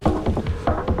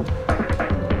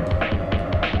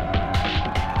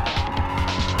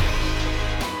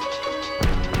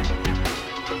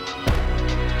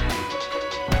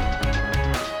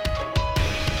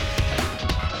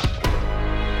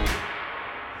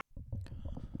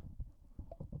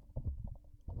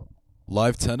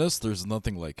Live tennis, there's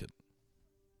nothing like it.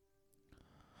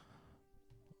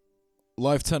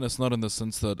 Live tennis, not in the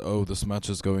sense that, oh, this match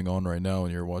is going on right now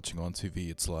and you're watching on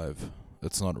TV, it's live.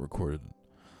 It's not recorded.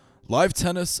 Live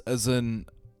tennis, as in,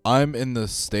 I'm in the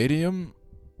stadium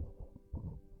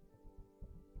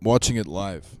watching it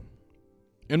live.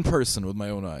 In person with my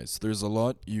own eyes. There's a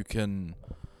lot you can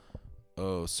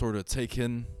sort of take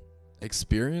in,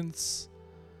 experience,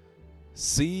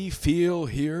 see, feel,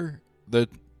 hear that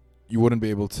you wouldn't be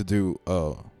able to do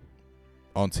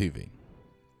on TV.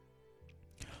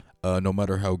 No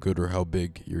matter how good or how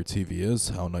big your TV is,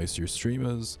 how nice your stream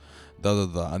is, da da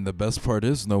da. And the best part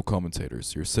is no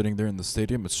commentators. You're sitting there in the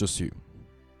stadium, it's just you.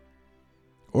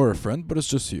 Or a friend, but it's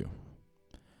just you.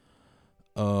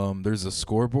 There's a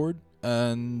scoreboard,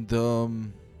 and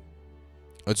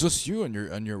it's just you and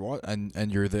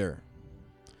you're there.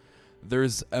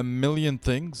 There's a million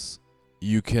things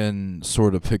you can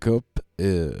sort of pick up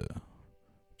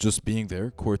just being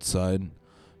there, courtside,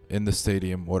 in the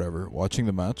stadium, whatever, watching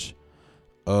the match,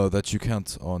 that you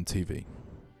can't on TV.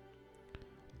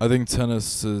 I think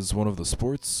tennis is one of the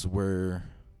sports where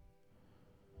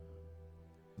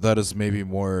that is maybe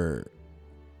more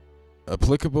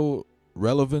applicable,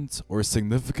 relevant, or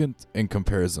significant in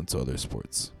comparison to other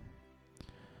sports.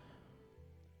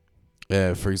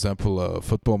 For example, a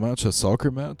football match, a soccer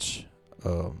match,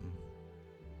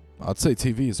 I'd say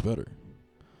TV is better.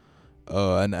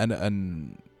 An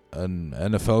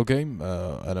NFL game,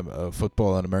 a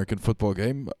football, an American football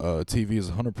game, TV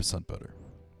is 100% better.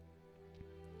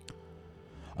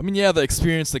 I mean, yeah, the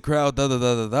experience, the crowd, da da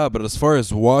da da da. But as far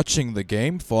as watching the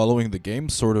game, following the game,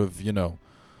 sort of, no.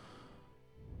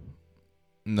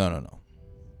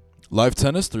 Live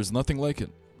tennis, there's nothing like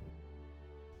it.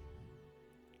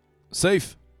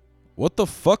 Safe. What the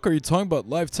fuck are you talking about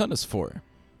live tennis for?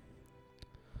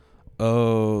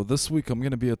 This week I'm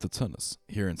gonna be at the tennis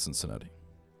here in Cincinnati.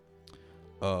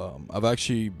 I've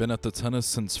actually been at the tennis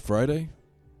since Friday.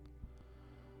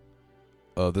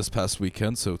 This past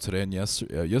weekend, so today and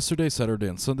yesterday, Saturday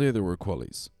and Sunday, there were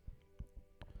qualies.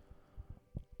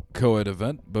 Co-ed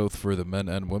event, both for the men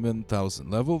and women, 1,000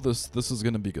 level. This is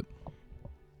gonna be good.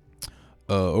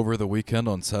 Over the weekend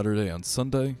on Saturday and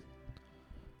Sunday,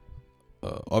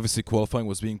 obviously qualifying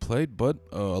was being played, but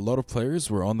a lot of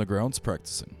players were on the grounds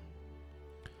practicing.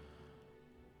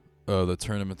 The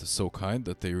tournament is so kind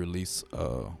that they release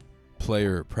a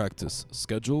player practice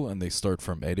schedule, and they start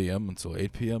from 8 a.m. until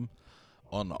 8 p.m.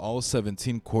 on all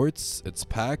 17 courts. It's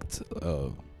packed.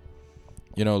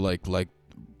 They're like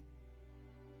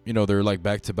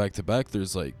back to back to back.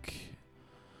 There's like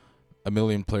a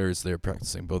million players there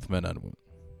practicing, both men and women.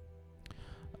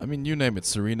 I mean, you name it: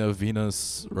 Serena,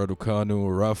 Venus,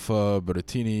 Raducanu, Rafa,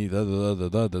 Berrettini, da da da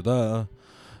da da da,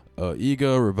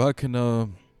 Iga, Rybakina,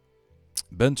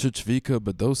 Bencic, Vika,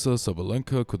 Badosa,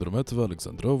 Sabalenka, Kudrametova,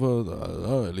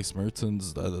 Alexandrova, Elise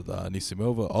Mertens,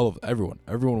 Anisimova,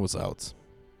 everyone was out.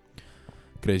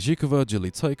 Krejcikova,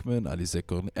 Jilly Teichmann, Alize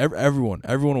Korn,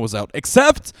 everyone was out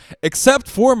except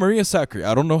for Maria Sakkari.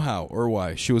 I don't know how or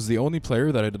why. She was the only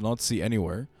player that I did not see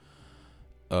anywhere.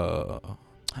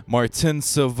 Martin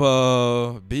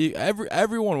Silva,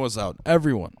 everyone was out.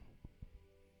 Everyone.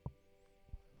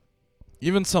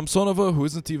 Even Samsonova, who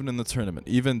isn't even in the tournament.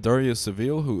 Even Daria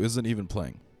Seville, who isn't even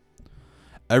playing.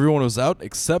 Everyone was out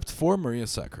except for Maria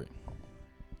Sakkari.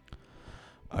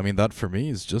 I mean, that for me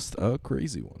is just a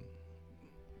crazy one.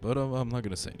 But I'm not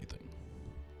going to say anything.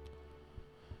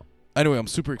 Anyway, I'm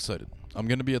super excited. I'm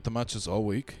going to be at the matches all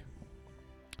week.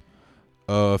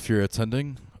 If you're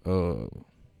attending,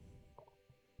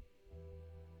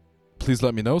 please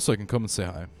let me know so I can come and say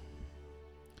hi.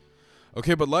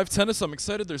 Okay, but live tennis, I'm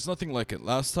excited. There's nothing like it.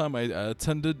 Last time I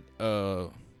attended a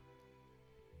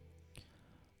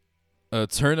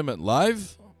tournament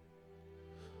live,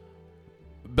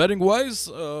 betting wise,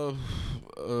 Dubai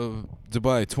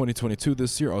 2022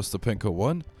 this year, Ostapenko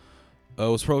won. It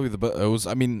was probably the best. It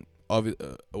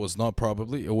was not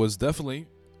probably. It was definitely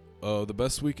the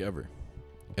best week ever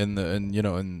in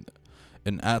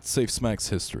at Safe Smacks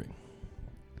history.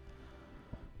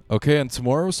 Okay, and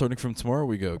tomorrow, starting from tomorrow,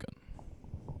 we go again.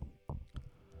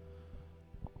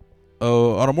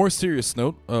 On a more serious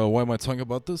note, why am I talking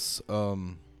about this? I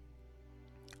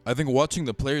think watching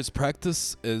the players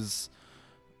practice is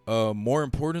more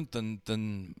important than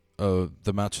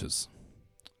the matches.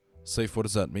 Safe, what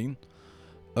does that mean?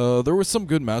 There were some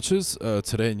good matches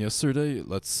today and yesterday.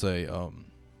 Let's say,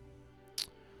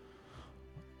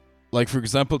 like for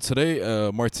example, today,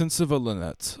 Martin Silva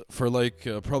Lynette. For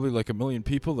probably like a million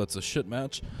people, that's a shit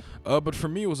match. But for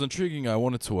me, it was intriguing. I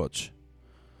wanted to watch.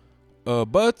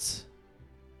 But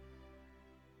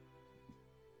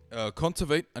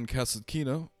Kontaveit and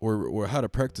Kasatkina were had a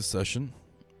practice session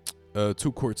 2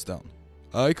 courts down.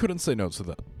 I couldn't say no to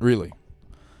that, really.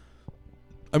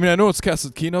 I mean, I know it's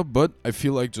Kasatkina, but I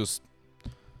feel like just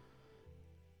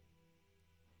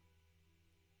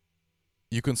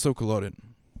you can soak a lot in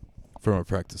from a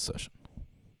practice session.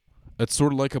 It's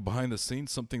sort of like a behind the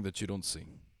scenes, something that you don't see.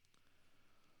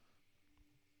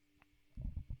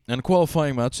 And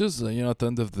qualifying matches, at the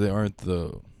end of the day, aren't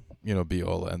the, be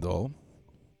all end all.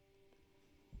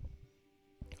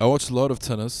 I watched a lot of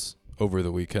tennis over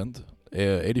the weekend.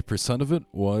 80% of it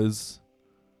was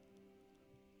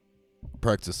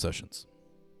practice sessions.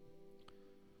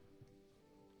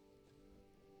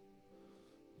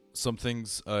 Some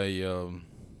things I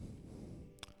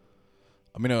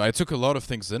took a lot of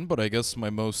things in, but I guess my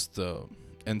most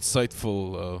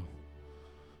insightful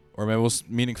or my most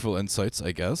meaningful insights,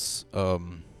 I guess,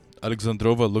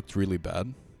 Alexandrova looked really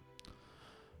bad.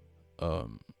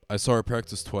 I saw her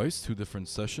practice twice, 2 different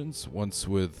sessions, once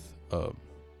with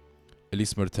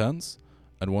Elise Mertens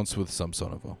and once with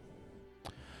Samsonova.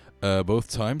 Both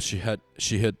times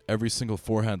she hit every single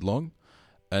forehand long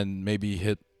and maybe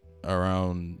hit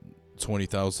around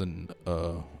 20,000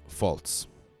 faults.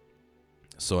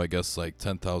 So I guess like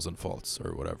 10,000 faults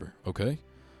or whatever, okay?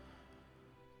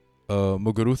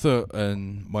 Muguruza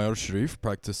and Mayar Sharif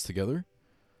practiced together.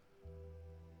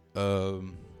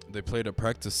 They played a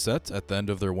practice set at the end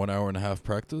of their 1 hour and a half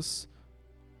practice.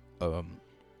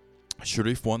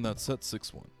 Sharif won that set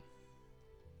 6-1.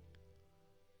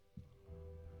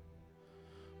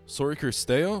 Sori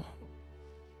Kirstea,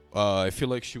 I feel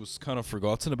like she was kind of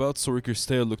forgotten about. Sori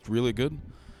Kirstea looked really good.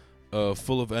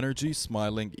 Full of energy,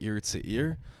 smiling ear to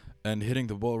ear, and hitting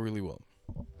the ball really well.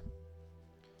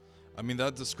 I mean,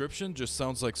 that description just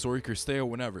sounds like Sori Kirstea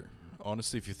whenever.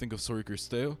 Honestly, if you think of Sori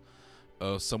Kirstea,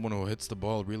 someone who hits the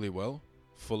ball really well,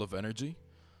 full of energy,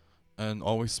 and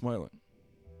always smiling.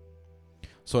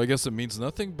 So I guess it means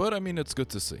nothing, but I mean, it's good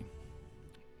to see.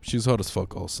 She's hot as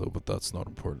fuck also, but that's not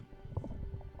important.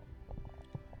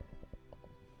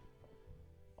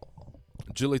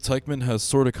 Jilly Teichmann has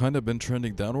sort of kind of been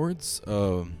trending downwards.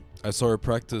 I saw her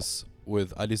practice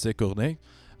with Alizé Cornet,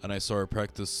 and I saw her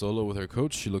practice solo with her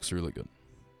coach. She looks really good.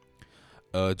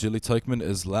 Jilly Teichmann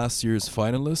is last year's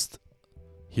finalist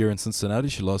here in Cincinnati.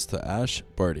 She lost to Ash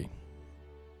Barty.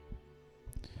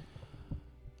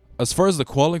 As far as the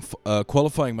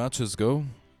qualifying matches go,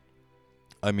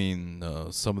 I mean,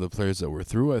 some of the players that were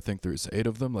through, I think there's 8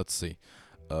 of them. Let's see.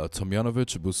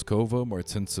 Tomjanovic, Buskova,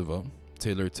 Martinceva,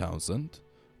 Taylor Townsend,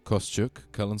 Kostyuk,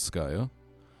 Kalinskaya,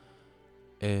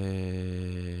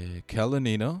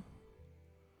 Kalinina,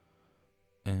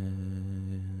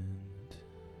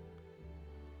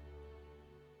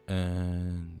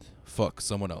 and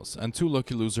someone else. And 2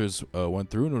 lucky losers went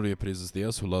through. Nuria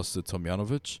Perez-Diaz, who lost to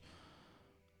Tomjanovic,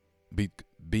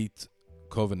 beat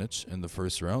Kovanic in the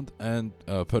first round, and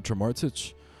Petra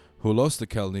Martic, who lost to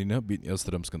Kalinina, beat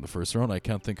Yastremsk in the first round. I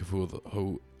can't think of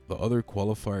who the other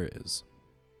qualifier is.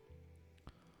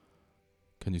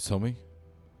 Can you tell me?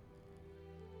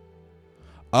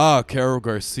 Caro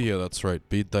Garcia, that's right.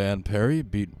 Beat Diane Perry,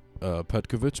 beat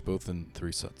Petkovic, both in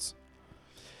 3 sets.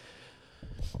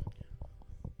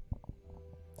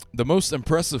 The most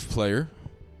impressive player,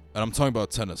 and I'm talking about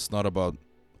tennis, not about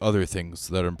other things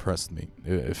that impressed me,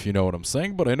 if you know what I'm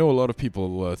saying. But I know a lot of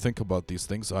people think about these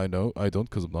things. I know I don't,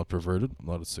 because I'm not perverted. I'm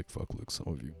not a sick fuck like some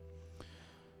of you.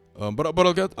 But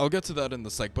I'll get to that in the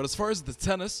sec. But as far as the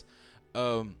tennis,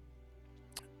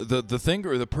 the thing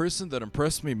or the person that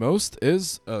impressed me most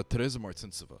is Teresa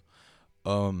Martinceva.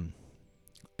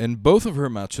 In both of her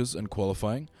matches in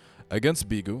qualifying against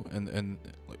Bigu in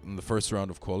the first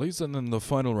round of qualies, and in the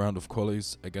final round of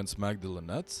qualies against Magda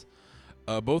Linette,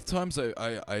 both times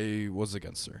I was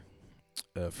against her.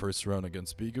 First round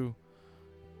against Bigu,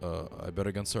 I bet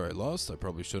against her. I lost. I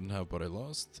probably shouldn't have, but I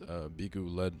lost. Bigu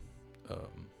led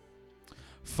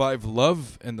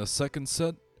 5-love in the second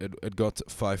set. It got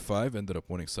 5-5, ended up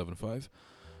winning 7-5.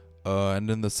 And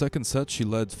in the second set, she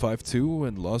led 5-2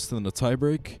 and lost in the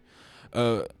tiebreak.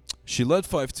 She led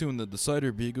 5-2 in the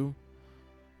decider, Bigu.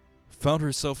 Found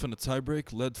herself in a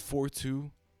tiebreak, led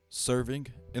 4-2 serving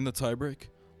in the tiebreak,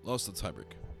 lost the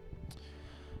tiebreak.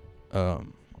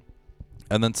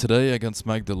 And then today against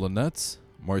Magda Linette,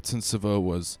 Martinceva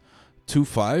was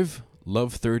 2-5,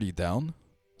 love 30 down.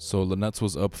 So Linette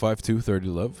was up 5-2,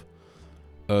 30-love.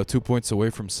 2 points away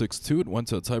from 6-2. It went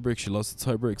to a tiebreak. She lost the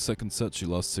tiebreak. Second set, she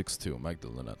lost 6-2, Magda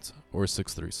Linette. Or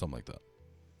 6-3, something like that.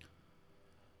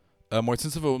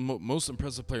 Martinceva, most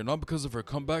impressive player, not because of her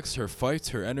comebacks, her fight,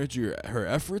 her energy, her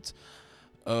effort.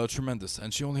 Tremendous.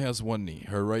 And she only has one knee.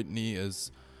 Her right knee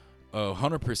is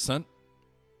 100%.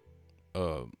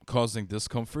 causing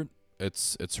discomfort.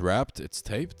 It's wrapped, it's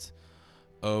taped.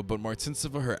 But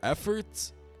Martinsova, her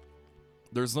effort,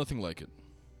 there's nothing like it.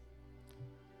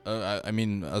 I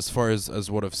mean, as far as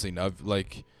what I've seen, I've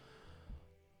like,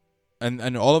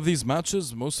 and all of these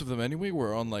matches, most of them anyway,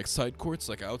 were on like side courts,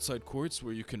 like outside courts,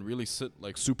 where you can really sit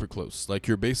like super close, like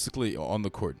you're basically on the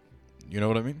court. You know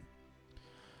what I mean?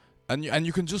 And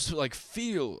you can just like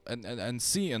feel and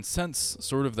see and sense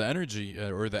sort of the energy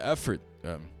or the effort.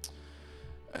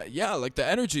 Yeah, like the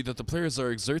energy that the players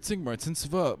are exerting.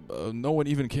 Martinsova, no one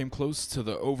even came close to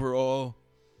the overall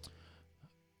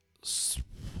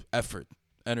effort,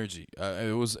 energy.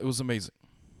 It was amazing.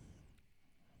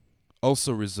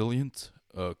 Also resilient,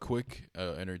 quick,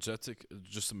 energetic,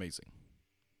 just amazing.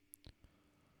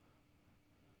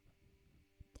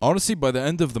 Honestly, by the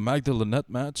end of the Magda Lynette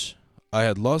match, I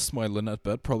had lost my Lynette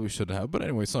bet. Probably shouldn't have, but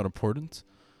anyway, it's not important.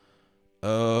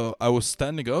 I was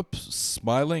standing up,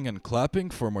 smiling and clapping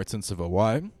for Martinsova.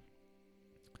 Why?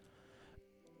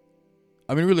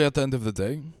 I mean, really, at the end of the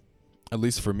day, at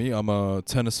least for me, I'm a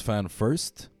tennis fan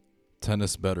first,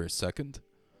 tennis better second.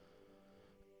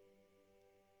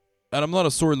 And I'm not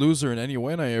a sore loser in any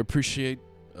way, and I appreciate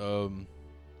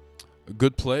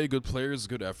good play, good players,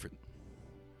 good effort.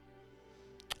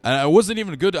 And I wasn't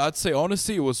even good. I'd say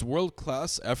honestly, it was world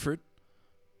class effort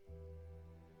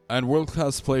and world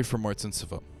class play from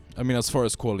Martinsova. I mean, as far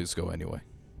as qualities go, anyway.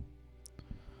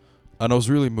 And I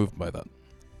was really moved by that.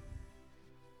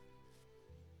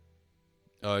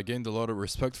 I gained a lot of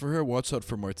respect for her. Watch out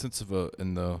for Martinsova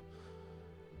in the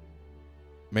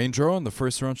main draw. In the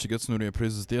first round, she gets Nuria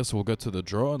Prezes Diaz. So we'll get to the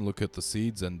draw and look at the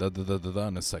seeds and da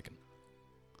in a second.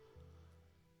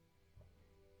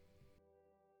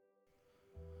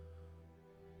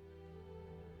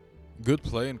 Good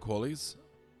play and qualities.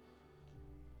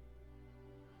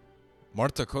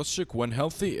 Marta Kostyuk, when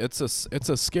healthy, it's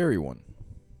a scary one.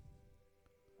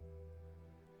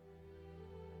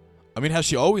 I mean, has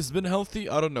she always been healthy?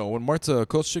 I don't know. When Marta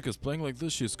Kostyuk is playing like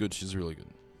this, she's good. She's really good.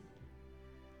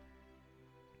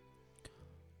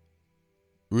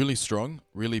 Really strong,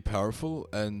 really powerful,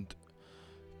 and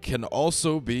can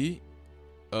also be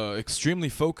extremely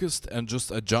focused and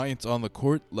just a giant on the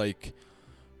court. Like,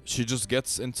 she just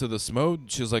gets into this mode.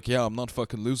 She's like, yeah, I'm not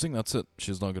fucking losing. That's it.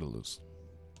 She's not going to lose.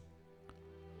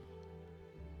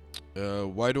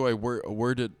 Why do I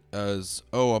word it as,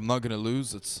 oh, I'm not going to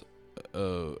lose? It's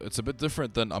a bit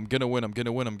different than I'm going to win, I'm going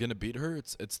to win, I'm going to beat her.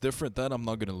 It's different than I'm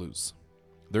not going to lose.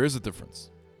 There is a difference.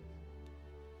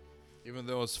 Even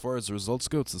though as far as the results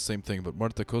go, it's the same thing. But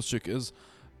Marta Kostyuk is,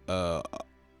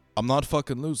 I'm not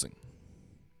fucking losing.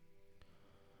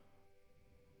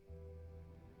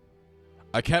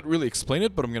 I can't really explain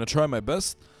it, but I'm gonna try my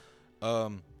best.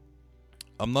 I'm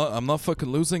not fucking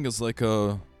losing is like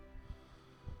I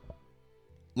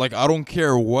don't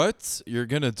care what you're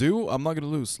gonna do, I'm not gonna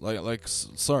lose.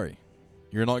 Sorry,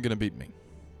 you're not gonna beat me.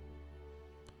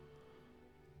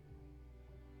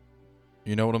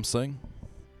 You know what I'm saying?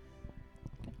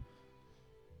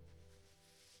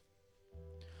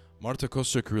 Marta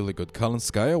Kostyuk really good.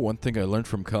 Kalinskaya, one thing I learned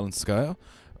from Kalinskaya.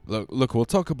 Look, we'll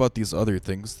talk about these other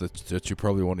things that you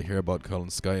probably want to hear about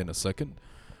Kalinskaya in a second.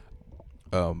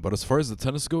 But as far as the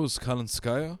tennis goes,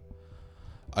 Kalinskaya,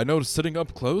 I noticed sitting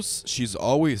up close, she's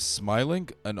always smiling,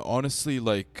 and honestly,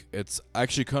 like, it's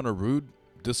actually kind of rude,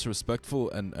 disrespectful,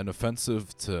 and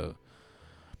offensive to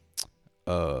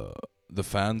the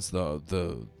fans,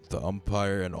 the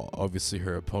umpire, and obviously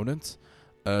her opponent.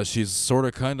 She's sort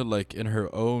of kind of like in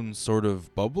her own sort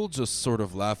of bubble, just sort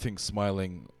of laughing,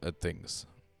 smiling at things.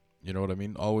 You know what I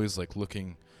mean? Always like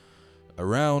looking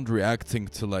around, reacting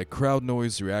to like crowd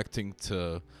noise, reacting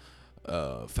to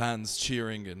fans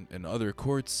cheering in other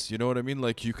courts. You know what I mean?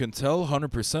 Like you can tell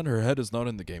 100% her head is not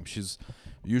in the game. She's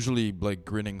usually like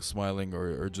grinning, smiling,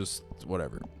 or just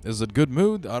whatever. Is it good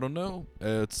mood? I don't know.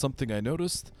 It's something I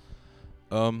noticed.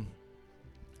 But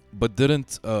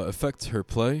didn't affect her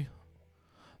play.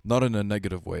 Not in a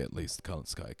negative way, at least,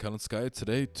 Kalinskaya. Kalinskaya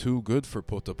today, too good for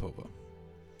Potapova.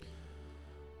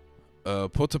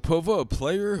 Potapova, a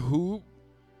player who,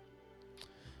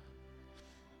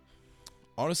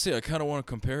 honestly, I kind of want to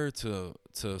compare her to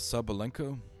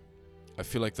Sabalenka. I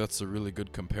feel like that's a really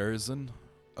good comparison.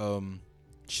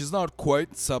 She's not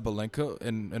quite Sabalenka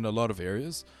in a lot of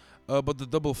areas, but the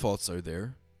double faults are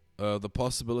there. The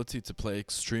possibility to play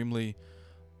extremely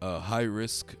high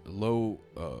risk,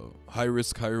 high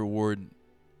risk, high reward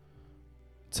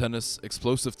tennis,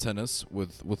 explosive tennis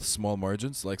with small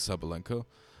margins like Sabalenka.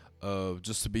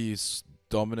 Just to be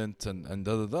dominant and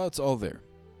it's all there.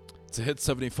 To hit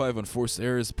 75 on forced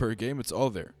errors per game, it's all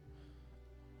there.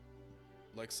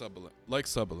 Like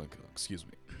Sabalenka, excuse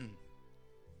me.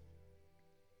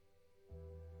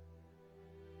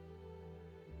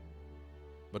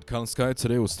 But Kalinskaya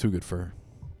today was too good for her.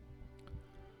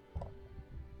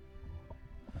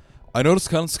 I noticed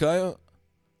Kalinskaya,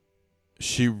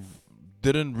 she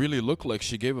didn't really look like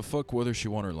she gave a fuck whether she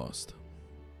won or lost.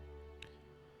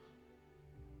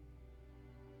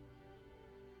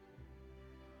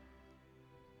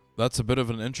 That's a bit of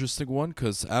an interesting one,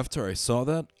 because after I saw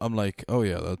that, I'm like, oh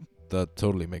yeah, that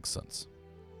totally makes sense.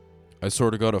 I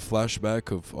sort of got a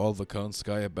flashback of all the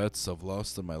Kalinskaya bets I've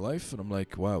lost in my life, and I'm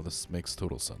like, wow, this makes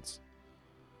total sense.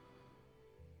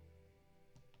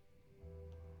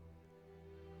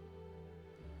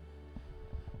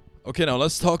 Okay, now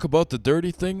let's talk about the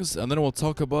dirty things, and then we'll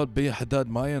talk about Bea Haddad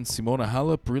Maia and Simona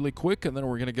Halep really quick, and then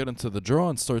we're going to get into the draw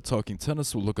and start talking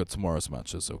tennis. We'll look at tomorrow's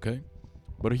matches, okay?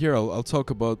 But here, I'll talk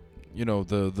about,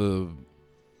 the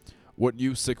what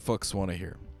you sick fucks want to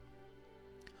hear.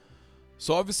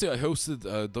 So obviously I hosted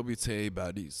WTA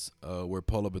Baddies, where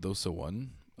Paula Badosa won.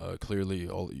 Clearly,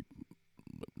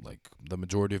 the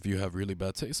majority of you have really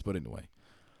bad taste, but anyway.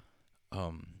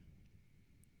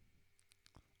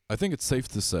 I think it's safe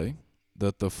to say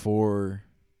that the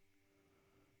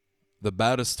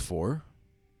baddest four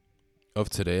of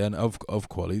today and of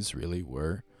qualies really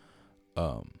were,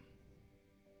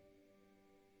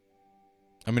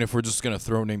 if we're just going to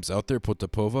throw names out there,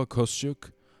 Potapova,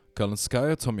 Kostyuk,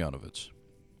 Kalinskaya, Tomjanovic.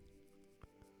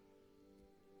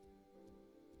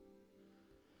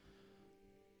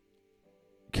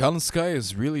 Kalinskaya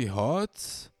is really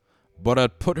hot, but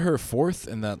I'd put her fourth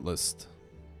in that list.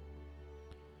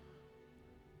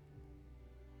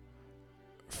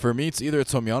 For me, it's either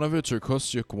Tomjanovic or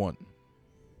Kostyuk 1.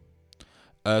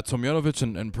 Tomjanovic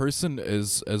in person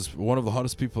is one of the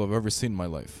hottest people I've ever seen in my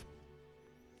life.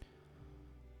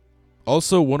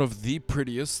 Also, one of the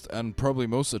prettiest and probably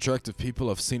most attractive people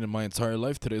I've seen in my entire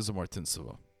life, Teresa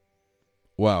Martinsova.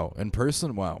 Wow. In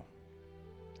person, wow.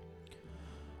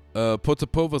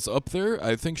 Potapova's up there.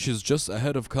 I think she's just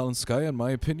ahead of Kalinskaya in my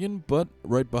opinion, but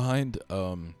right behind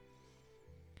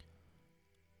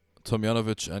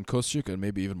Tomjanovic and Kostyuk and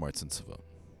maybe even Martinsova.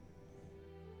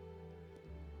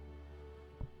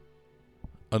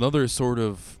 Another sort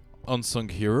of unsung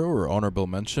hero or honorable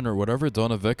mention or whatever,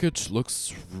 Donna Vekic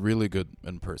looks really good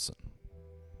in person.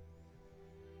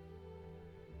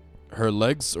 Her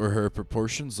legs or her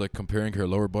proportions, like comparing her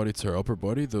lower body to her upper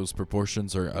body, those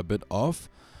proportions are a bit off.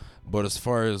 But as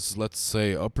far as, let's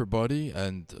say, upper body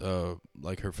and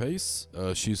like her face,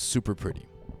 she's super pretty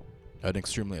and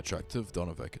extremely attractive,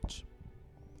 Donna Vekic.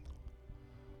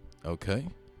 Okay.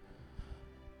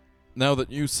 Now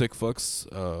that you sick fucks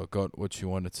got what you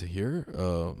wanted to hear,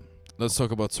 let's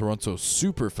talk about Toronto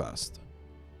super fast.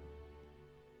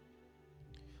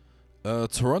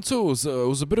 Toronto was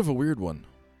a bit of a weird one.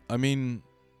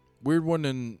 Weird one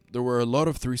in there were a lot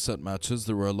of 3-set matches.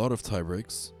 There were a lot of tie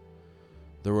breaks.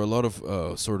 There were a lot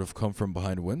of sort of come from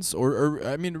behind wins.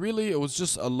 Really, it was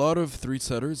just a lot of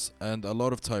 3-setters and a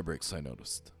lot of tie breaks, I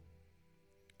noticed.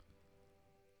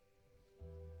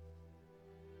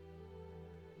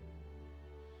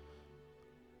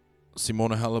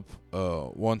 Simona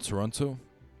Halep won Toronto.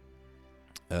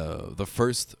 The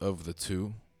first of the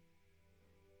two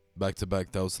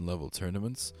back-to-back 1,000-level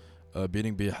tournaments,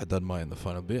 beating Bea Haddad Maia in the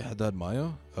final. Bea Haddad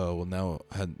Maia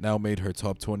had now made her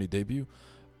top 20 debut.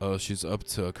 She's up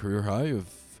to a career high of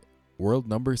world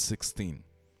number 16.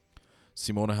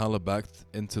 Simona Halep backed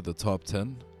into the top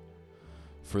 10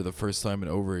 for the first time in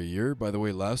over a year. By the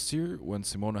way, last year when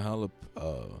Simona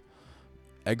Halep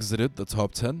exited the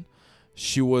top 10,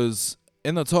 she was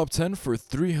in the top 10 for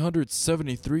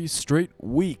 373 straight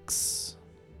weeks.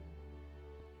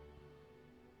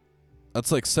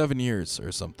 That's like 7 years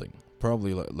or something.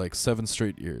 Probably like 7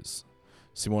 straight years.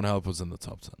 Simona Halep was in the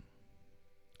top 10.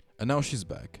 And now she's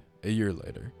back a year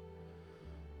later.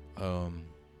 I'm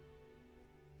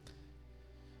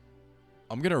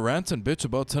gonna rant and bitch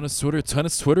about tennis Twitter.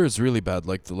 Tennis Twitter is really bad.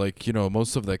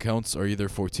 Most of the accounts are either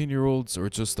 14-year-olds or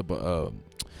just a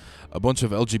bunch of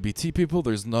LGBT people.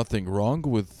 There's nothing wrong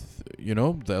with, the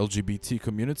LGBT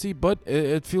community, but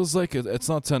it feels like it's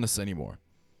not tennis anymore.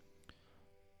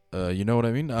 You know what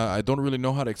I mean? I don't really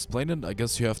know how to explain it. I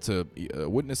guess you have to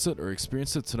witness it or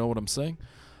experience it to know what I'm saying.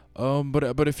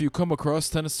 But if you come across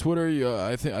tennis Twitter,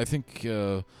 I think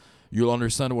you'll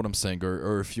understand what I'm saying.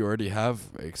 Or if you already have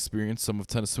experienced some of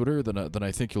tennis Twitter, then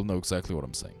I think you'll know exactly what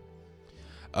I'm saying.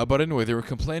 But anyway, they were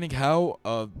complaining how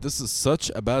this is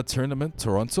such a bad tournament,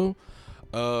 Toronto.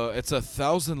 It's a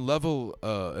 1,000-level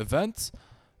event,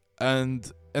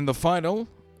 and in the final,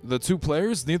 the two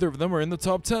players, neither of them are in the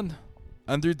top 10,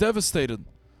 and they're devastated.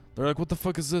 They're like, "What the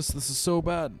fuck is this? This is so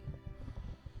bad."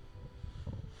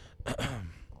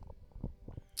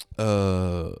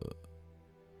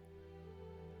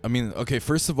 I mean, okay,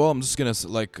 first of all, I'm just gonna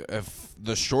like, if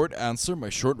the short answer, my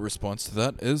short response to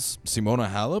that is Simona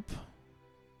Halep.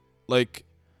 Like,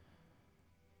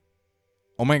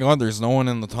 oh my god, there's no one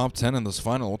in the top 10 in this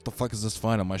final. What the fuck is this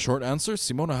final? My short answer,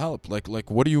 Simona Halep.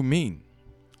 Like, what do you mean?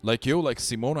 Like, yo, like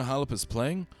Simona Halep is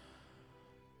playing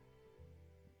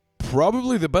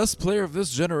probably the best player of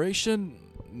this generation.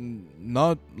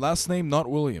 Not last name, not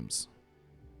Williams.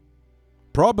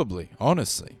 Probably,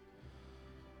 honestly.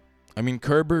 I mean,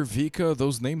 Kerber, Vika,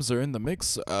 those names are in the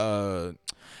mix. I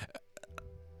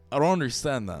don't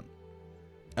understand that.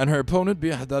 And her opponent,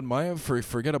 Bia Haddad Maya,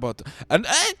 forget about and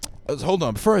hold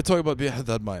on, before I talk about Bia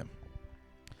Haddad Maya.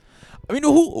 I mean,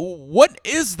 what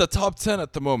is the top 10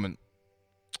 at the moment?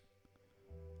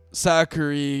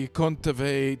 Sakari,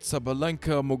 Kontaveit,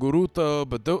 Sabalenka,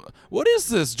 Muguruza, what is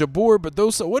this? Jabeur,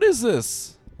 Badosa, what is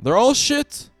this? They're all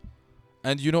shit.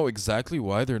 And you know exactly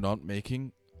why they're not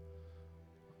making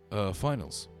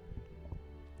finals.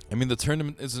 I mean, the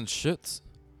tournament isn't shit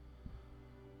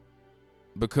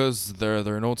because there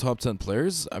are no top 10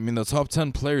 players. I mean, the top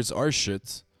 10 players are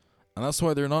shit, and that's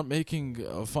why they're not making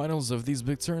finals of these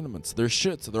big tournaments. They're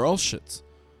shit. They're all shit.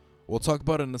 We'll talk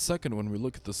about it in a second when we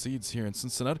look at the seeds here in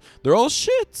Cincinnati. They're all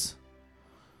shit.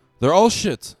 They're all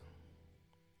shit.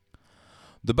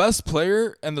 The best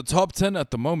player in the top 10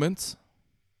 at the moment,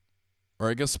 or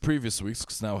I guess previous weeks,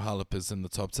 because now Halep is in the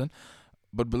top 10,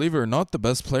 but believe it or not, the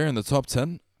best player in the top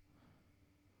 10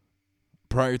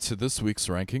 prior to this week's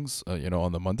rankings,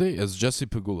 on the Monday, is Jessie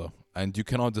Pegula. And you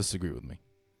cannot disagree with me.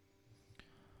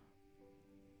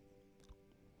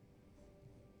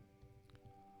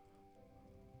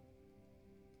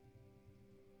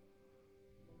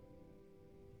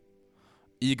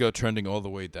 Iga trending all the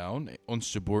way down. Ons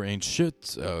Jabeur ain't shit.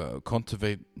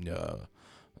 Kontaveit,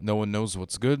 no one knows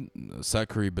what's good.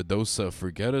 Sakari, Badosa,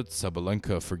 forget it.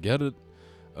 Sabalenka, forget it.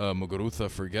 Muguruza,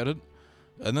 forget it.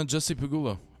 And then Jessie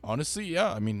Pegula. Honestly,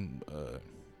 yeah, I mean,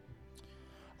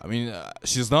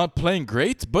 she's not playing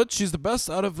great, but she's the best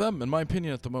out of them, in my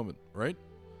opinion, at the moment, right?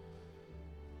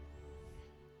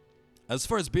 As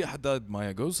far as Bia Haddad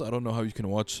Maya goes, I don't know how you can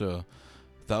watch a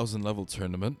 1,000-level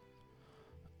tournament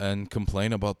and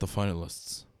complain about the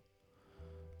finalists.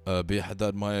 Bia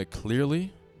Haddad Maya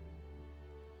clearly,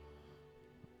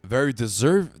 very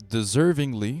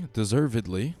deservedly,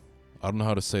 I don't know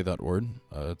how to say that word.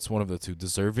 It's one of the two,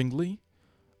 deservingly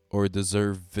or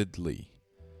deservedly.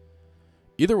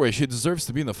 Either way, she deserves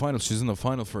to be in the final. She's in the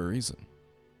final for a reason.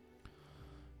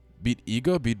 Beat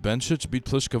Iga, beat Bencic, beat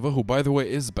Pliskova, who, by the way,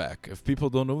 is back. If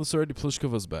people don't know this already,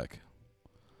 Pliskova's back.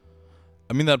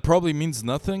 I mean, that probably means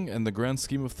nothing in the grand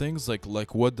scheme of things.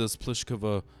 Like what does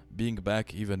Pliskova being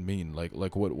back even mean?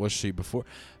 Like what was she before?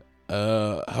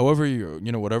 However,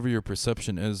 whatever your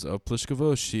perception is of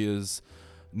Pliskova, she is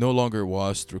no longer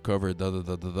washed, recovered,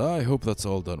 I hope that's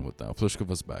all done with now.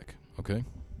 Pliskova's back, okay?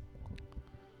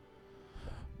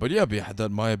 But yeah, Bia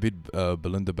Haddad Maya beat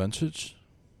Belinda Bencic,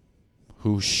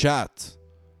 who shat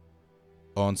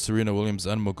on Serena Williams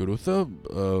and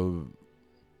Muguruza.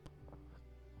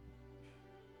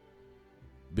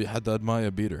 Bia Haddad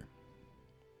Maya beat her.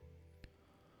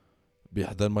 Bia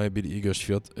Haddad Maya beat Iga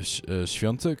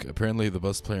Swiatek, apparently the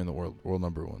best player in the world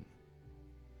number 1.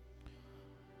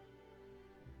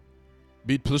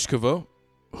 Beat Pliskova,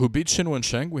 who beat Xinwen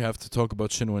Shang. We have to talk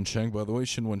about Xinwen Shang, by the way.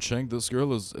 Xinwen Shang, this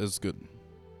girl is good.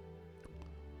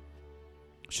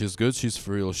 She's good, she's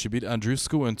for real. She beat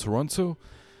Andreescu in Toronto.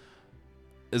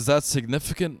 Is that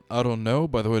significant? I don't know.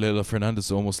 By the way, Leylah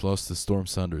Fernandez almost lost to Storm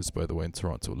Sanders, by the way, in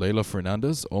Toronto. Leylah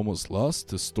Fernandez almost lost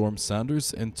to Storm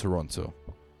Sanders in Toronto.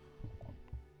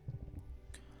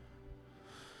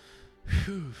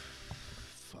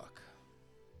 Fuck.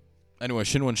 Anyway,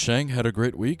 Xinwen Shang had a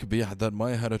great week. Bia Haddad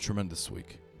Maya had a tremendous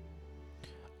week.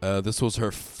 This was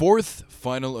her 4th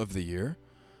final of the year.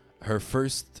 Her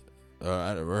 4th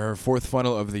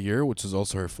final of the year, which is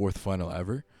also her 4th final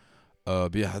ever.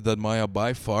 Bia Haddad Maya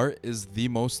by far is the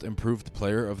most improved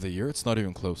player of the year. It's not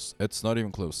even close.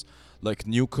 Like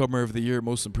newcomer of the year,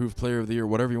 most improved player of the year,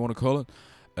 whatever you want to call it.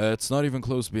 It's not even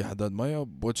close. Bia Haddad Maya,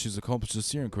 what she's accomplished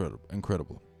this year,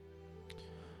 incredible.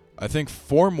 I think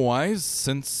form-wise,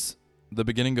 since the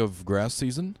beginning of grass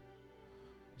season,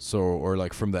 or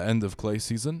like from the end of clay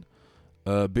season,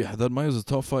 Bia Haddad Maya is a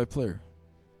top 5 player.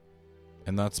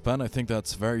 In that span, I think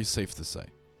that's very safe to say.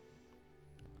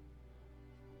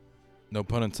 No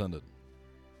pun intended.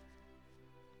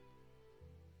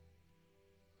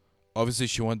 Obviously,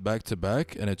 she went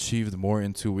back-to-back and achieved more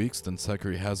in 2 weeks than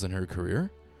Sakari has in her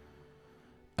career.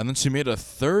 And then she made a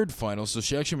 3rd final, so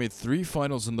she actually made 3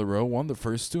 finals in the row. Won the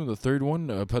first 2, and the 3rd one,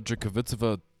 Petra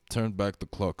Kvitova turned back the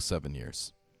clock 7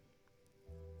 years.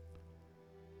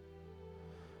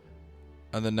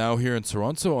 And then now here in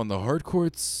Toronto on the hard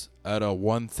courts at a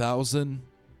 1,000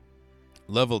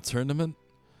 level tournament.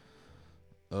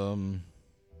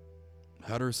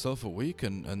 Had herself a week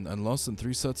and lost in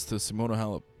 3 sets to Simona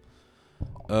Halep.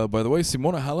 By the way,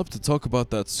 Simona Halep, to talk about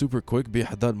that super quick,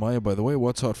 Haddad Maya, by the way,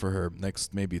 watch out for her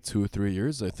next maybe 2 or 3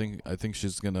 years. I think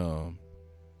she's gonna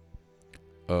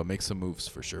make some moves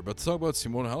for sure. But to talk about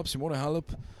Simona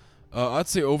Halep, I'd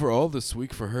say overall this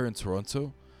week for her in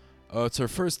Toronto, it's her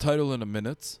first title in a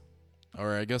minute,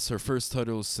 or I guess her first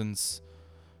title since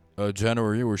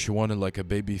January, where she won in like a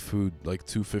baby food like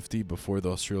 250 before the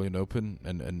Australian Open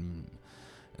and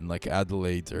like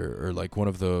Adelaide or like one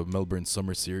of the Melbourne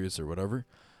Summer Series or whatever.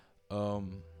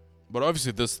 But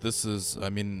obviously this is, I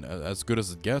mean, as good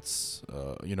as it gets,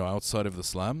 outside of the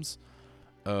slams.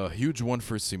 Huge one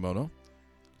for Simona.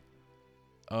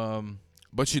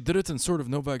 But she did it in sort of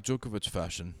Novak Djokovic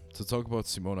fashion. To talk about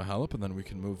Simona Halep, and then we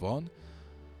can move on.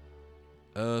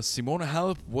 Simona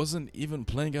Halep wasn't even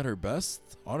playing at her best.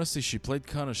 Honestly, she played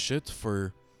kind of shit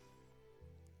for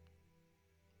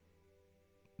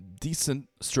decent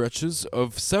stretches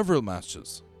of several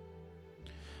matches.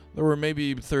 There were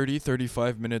maybe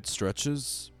 35 minute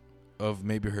stretches of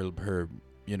maybe her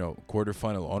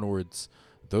quarterfinal onwards,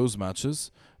 those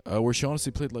matches, where she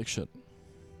honestly played like shit.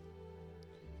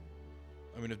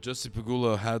 I mean, if Jessie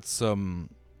Pegula had some,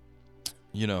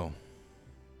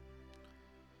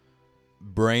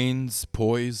 brains,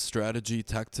 poise, strategy,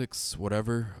 tactics,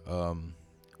 whatever,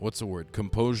 what's the word?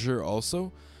 Composure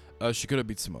also, she could have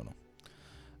beat Simona.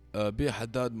 Bia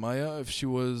Haddad Maya, if she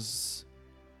was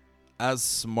as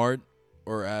smart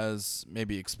or as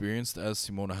maybe experienced as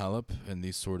Simona Halep in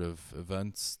these sort of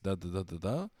events,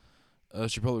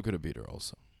 she probably could have beat her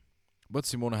also. But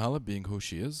Simona Halep, being who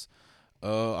she is,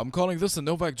 I'm calling this a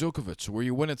Novak Djokovic, where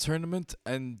you win a tournament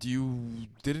and you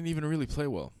didn't even really play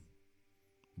well,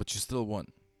 but you still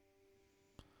won.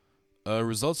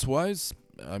 Results-wise,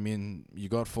 I mean, you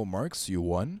got full marks, you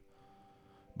won.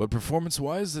 But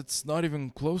performance-wise, it's not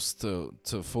even close to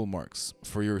full marks,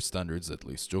 for your standards at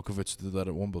least. Djokovic did that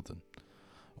at Wimbledon.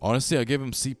 Honestly, I gave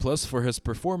him C+ for his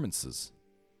performances.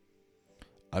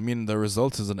 I mean, the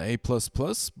result is an A++,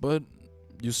 but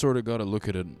you sort of got to look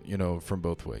at it, from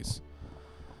both ways.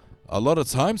 A lot of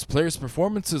times, players'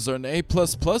 performances are an A++,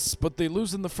 but they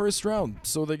lose in the first round,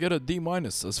 so they get a D-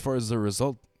 as far as the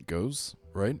result goes,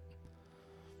 right?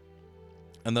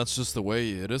 And that's just the way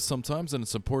it is sometimes, and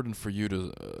it's important for you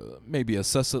to maybe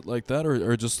assess it like that,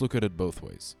 or just look at it both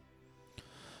ways.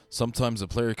 Sometimes a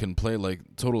player can play like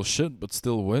total shit, but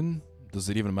still win. Does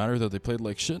it even matter that they played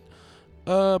like shit?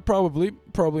 Probably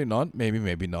not.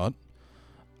 Maybe not.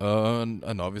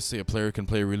 And obviously a player can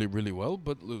play really, really well,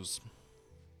 but lose.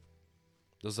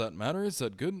 Does that matter? Is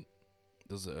that good?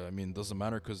 Does it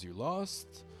matter because you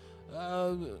lost?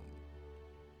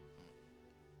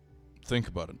 Think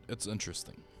about it. It's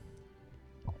interesting.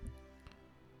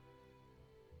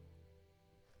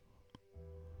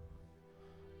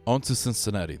 On to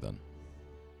Cincinnati then.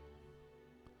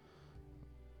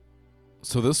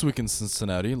 So this week in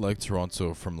Cincinnati, like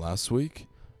Toronto from last week,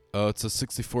 it's a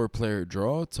 64-player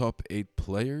draw. Top 8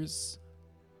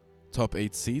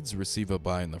 seeds receive a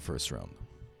bye in the first round.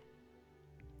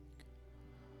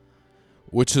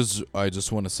 Which is, I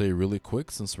just want to say really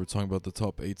quick, since we're talking about the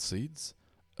top 8 seeds,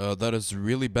 that is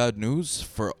really bad news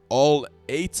for all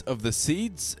 8 of the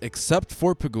seeds except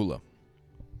for Pegula.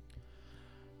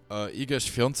 Iga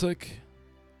Świątek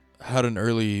had an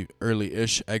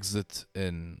early-ish exit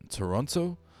in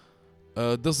Toronto.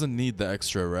 Doesn't need the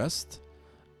extra rest,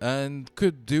 and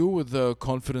could do with a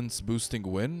confidence-boosting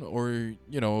win or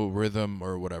rhythm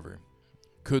or whatever.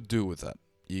 Could do with that.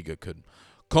 Iga could.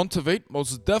 Kontaveit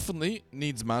most definitely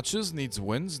needs matches, needs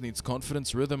wins, needs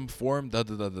confidence, rhythm, form,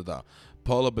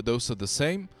 Paula Badosa the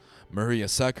same, Maria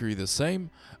Sakkari the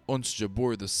same, Ons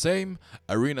Jabeur the same,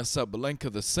 Arina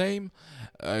Sabalenka the same,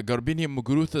 Garbiñe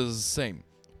Muguruza is the same.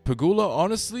 Pegula,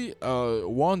 honestly,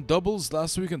 won doubles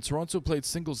last week in Toronto, played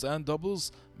singles and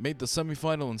doubles, made the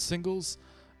semifinal in singles,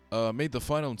 made the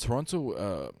final in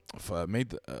Toronto,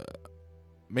 made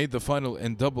the final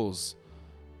in doubles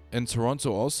in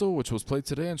Toronto also, which was played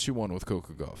today, and she won with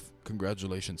Coco Gauff.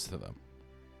 Congratulations to them.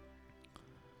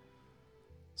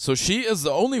 So she is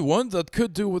the only one that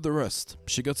could do with the rest.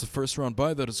 She gets a first round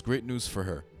bye. That is great news for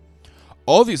her.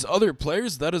 All these other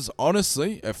players, that is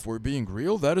honestly, if we're being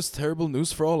real, that is terrible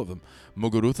news for all of them.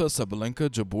 Muguruza, Sabalenka,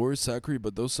 Jabeur, Sakkari,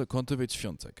 Badosa, Kontaveit,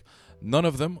 Świątek. None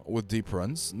of them with deep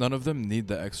runs. None of them need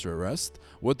the extra rest.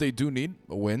 What they do need,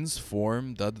 wins,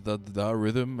 form,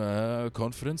 rhythm,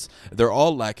 confidence. They're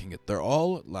all lacking it.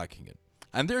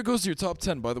 And there goes your top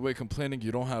 10, by the way, complaining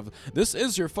you don't have... This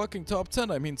is your fucking top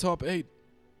 10. I mean top 8.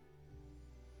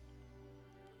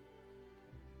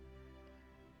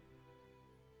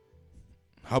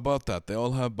 How about that? They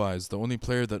all have buys. The only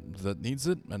player that needs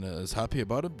it and is happy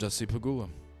about it, Jesse Pegula.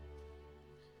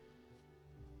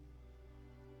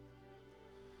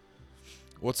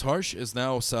 What's harsh is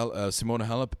now Simona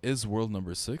Halep is world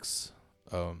number 6.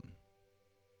 But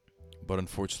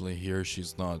unfortunately here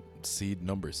she's not seed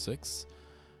number 6.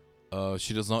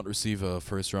 She does not receive a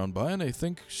first round bye, and I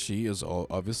think she is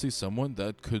obviously someone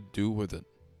that could do with it.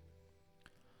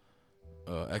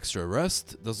 Extra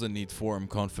rest, doesn't need form,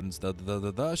 confidence,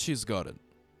 she's got it.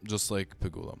 Just like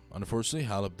Pegula. Unfortunately,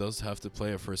 Halep does have to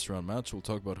play a first round match. We'll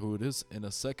talk about who it is in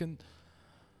a second.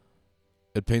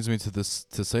 It pains me to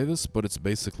say this, but it's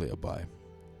basically a bye.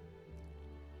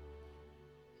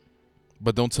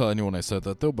 But don't tell anyone I said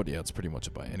that though, but yeah, it's pretty much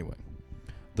a bye. Anyway.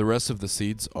 The rest of the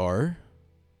seeds are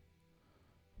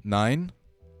 9,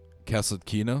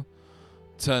 Kasatkina,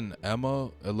 10,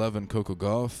 Emma, 11, Coco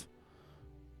Gauff,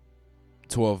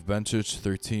 12, Bencic,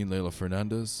 13, Leila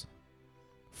Fernandez,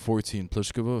 14,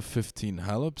 Pliskova, 15,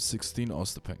 Halep, 16,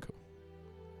 Ostapenko.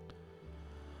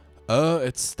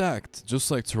 It's stacked,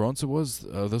 just like Toronto was.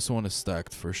 This one is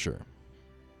stacked for sure.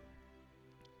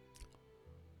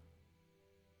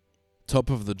 Top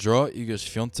of the draw, Iga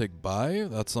Świątek bye.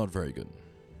 That's not very good.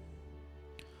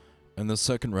 In the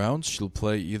second round, she'll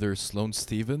play either Sloane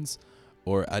Stephens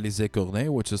or Alizé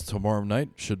Cornet, which is tomorrow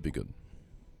night. Should be good.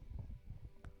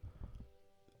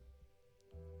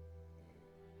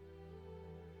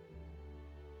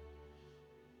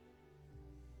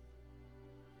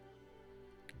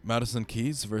 Madison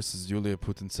Keys versus Yulia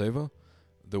Putintseva.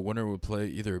 The winner will play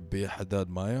either Bia Haddad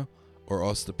Maya or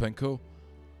Ostapenko.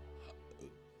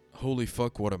 Holy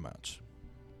fuck, what a match.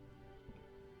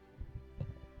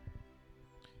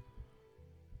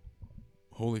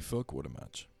 Holy fuck, what a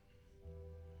match.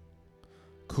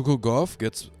 Coco Gauff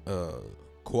gets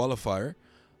qualifier.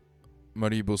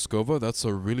 Marie Boskova. That's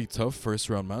a really tough first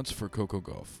round match for Coco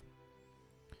Gauff,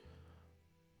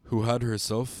 who had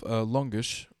herself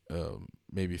longish,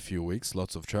 maybe a few weeks,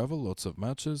 lots of travel, lots of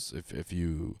matches. If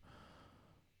you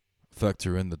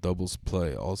factor in the doubles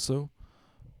play also.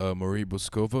 Marie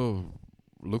Boskova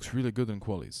looks really good in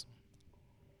qualies.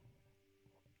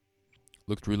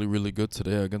 Looked really, really good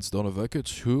today against Donna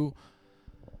Vekic, who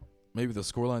maybe the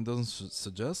scoreline doesn't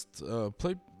suggest,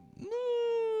 played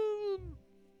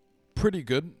pretty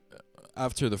good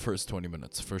after the first 20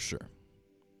 minutes, for sure.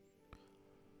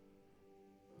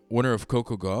 Winner of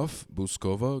Coco Gauff,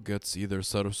 Boskova, gets either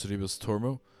Saros Ribas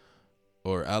Tormo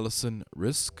or Alison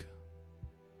Risk.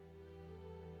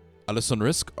 Alison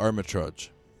Risk, Armitrage.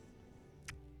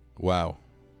 Wow.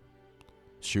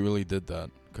 She really did that.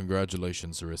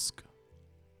 Congratulations, Risk.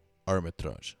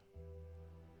 Armitrage.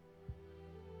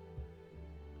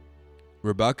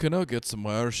 Rybakina gets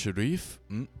Mayar Sharif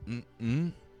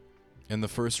in the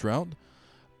first round.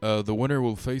 The winner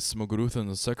will face Muguruza in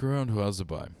the second round, who has a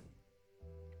bye.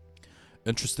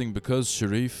 Interesting because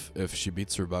Sharif, if she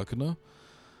beats Rybakina,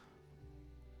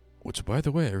 which by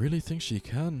the way, I really think she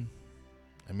can.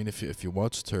 I mean, if you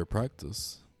watched her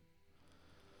practice,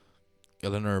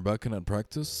 Elena Rybakina in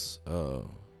practice, not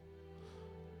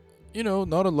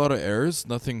a lot of errors.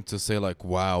 Nothing to say like,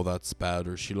 wow, that's bad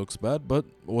or she looks bad, but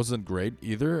wasn't great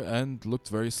either and looked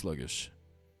very sluggish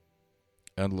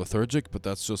and lethargic, but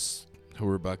that's just who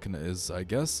Rybakina is, I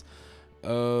guess.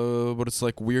 But it's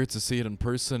like weird to see it in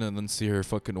person and then see her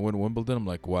fucking win Wimbledon. I'm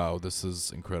like, wow, this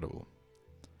is incredible.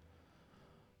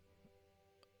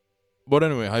 But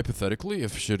anyway, hypothetically,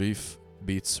 if Sharif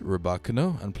beats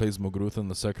Rybakina and plays Muguruza in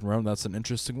the second round, that's an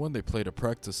interesting one. They played a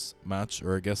practice match,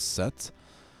 or I guess set,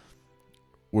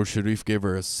 where Sharif gave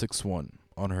her a 6-1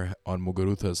 on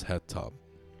Muguruza's head top.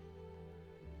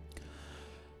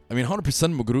 I mean, 100%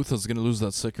 Muguruza is going to lose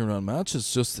that second round match.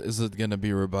 It's just, is it going to be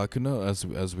Rybakina,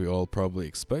 as we all probably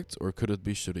expect, or could it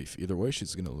be Sharif? Either way,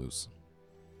 she's going to lose.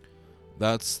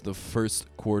 That's the first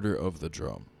quarter of the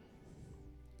draw.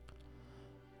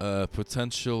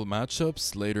 Potential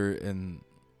matchups later in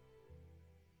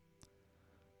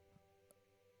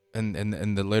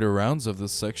the later rounds of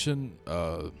this section,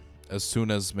 as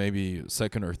soon as maybe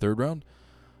second or third round.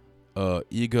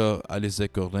 Iga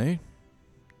Alizé Cornet.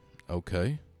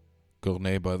 Okay.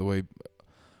 Cornet, by the way,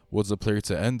 was the player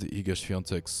to end Iga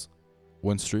Świątek's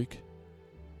win streak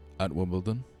at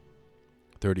Wimbledon.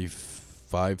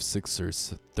 35, 6 or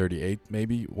 38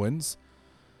 maybe wins.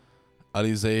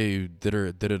 Alizé did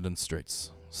it in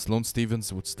straights. Sloane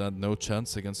Stephens would stand no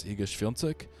chance against Iga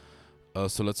Świątek.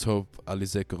 So let's hope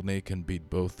Alizé Cornet can beat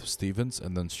both Stephens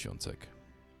and then Świątek.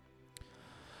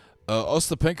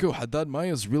 Ostapenko Haddad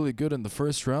Maya is really good in the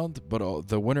first round, but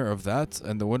the winner of that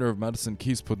and the winner of Madison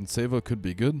Keys Putintseva could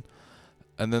be good.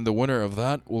 And then the winner of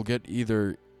that will get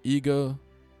either Iga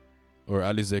or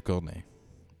Alizé Cornet,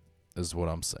 is what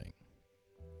I'm saying.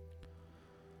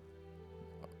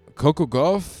 Coco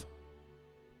Gauff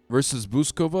versus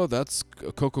Buskova. That's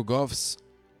Coco Gauff's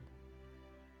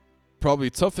probably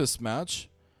toughest match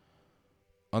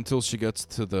until she gets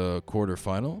to the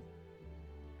quarterfinal.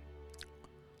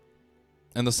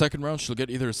 In the second round, she'll get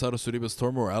either Sara Sorribes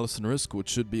Tormo or Alison Risk, which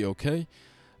should be okay.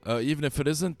 Even if it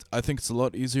isn't, I think it's a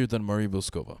lot easier than Marie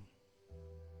Buskova.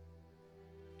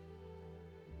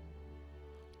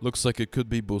 Looks like it could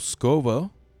be Buskova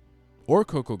or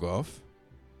Coco Gauff.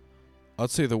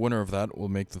 I'd say the winner of that will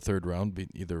make the third round,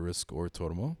 beat either Risk or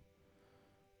Tormo.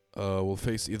 Will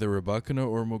face either Rybakina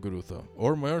or Muguruza.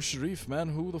 Or Mayar Sharif, man,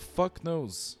 who the fuck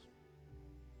knows?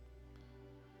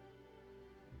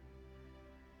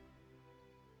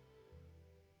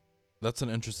 That's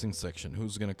an interesting section.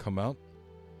 Who's going to come out?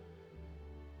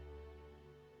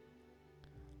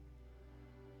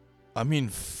 I mean,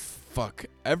 fuck.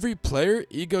 Every player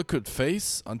Iga could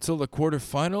face until the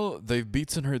quarterfinal, they've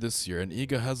beaten her this year. And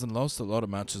Iga hasn't lost a lot of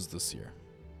matches this year.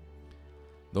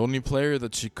 The only player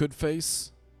that she could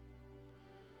face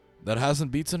that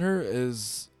hasn't beaten her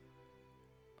is...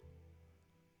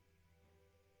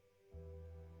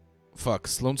 Fuck.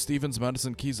 Sloane Stephens,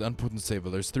 Madison Keys, and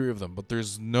Putintseva. There's three of them. But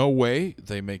there's no way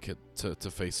they make it to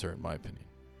face her, in my opinion.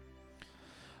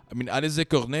 I mean, Alizé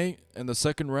Cornet in the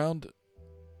second round...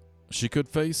 She could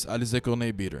face Alizé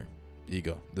Cornet beat her,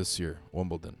 Iga, this year,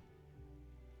 Wimbledon.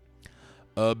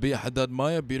 Bia Haddad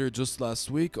Maya beat her just last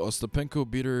week. Ostapenko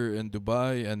beat her in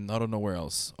Dubai, and I don't know where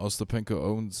else. Ostapenko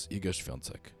owns Iga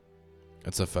Swiatek.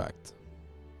 It's a fact.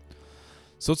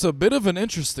 So it's a bit of an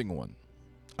interesting one,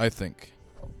 I think.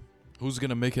 Who's going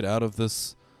to make it out of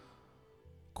this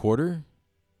quarter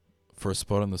for a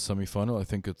spot in the semifinal? I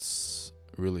think it's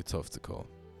really tough to call.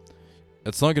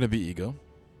 It's not going to be Iga.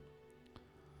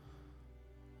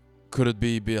 Could it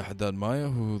be Bia Haddad Maya?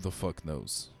 Who the fuck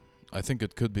knows? I think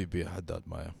it could be Bia Haddad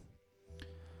Maya.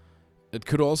 It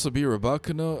could also be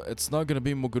Rybakina. It's not going to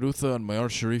be Muguruza, and Mayar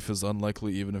Sharif is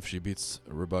unlikely even if she beats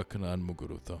Rybakina and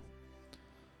Muguruza.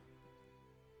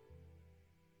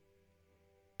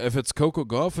 If it's Coco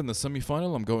Gauff in the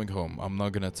semifinal, I'm going home. I'm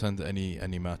not going to attend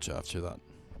any match after that.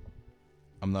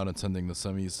 I'm not attending the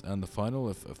semis and the final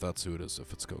if that's who it is,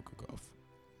 if it's Coco Gauff.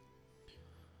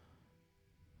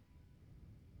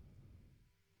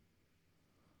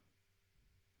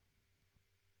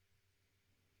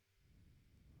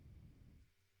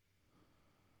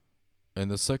 In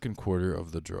the second quarter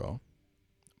of the draw,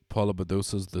 Paula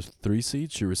Badosa's the 3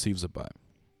 seed. She receives a bye.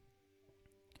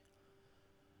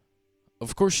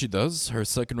 Of course she does. Her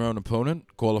second round opponent,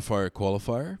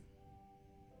 qualifier.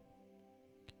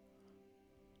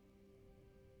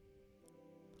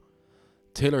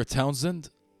 Taylor Townsend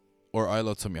or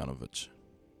Ayla Tomjanovic.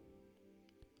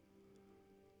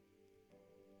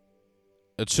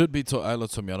 It should be to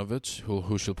Ayla Tomjanovic,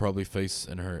 who she'll probably face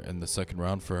in the second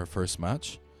round for her first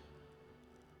match.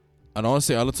 And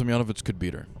honestly, Ayla Tomjanovic could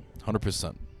beat her,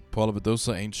 100%. Paula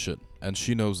Badosa ain't shit, and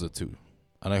she knows it too.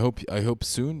 And I hope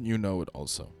soon you know it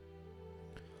also.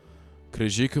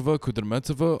 Krejcikova,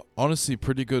 Kudermetova, honestly,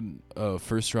 pretty good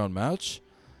first round match.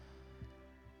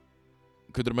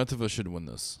 Kudermetova should win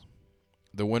this.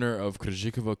 The winner of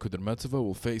Krejcikova, Kudermetova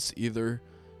will face either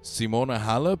Simona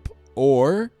Halep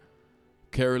or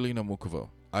Karolina Mukova.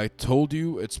 I told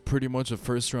you it's pretty much a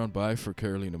first round bye for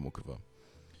Karolina Mukova.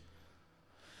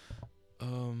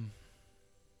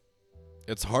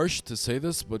 It's harsh to say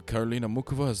this, but Karolina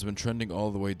Mukova has been trending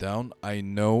all the way down. I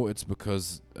know it's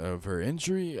because of her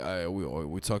injury.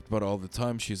 We talked about it all the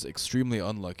time. She's extremely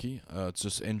unlucky. It's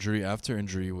just injury after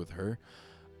injury with her.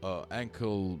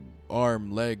 Ankle,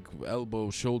 arm, leg,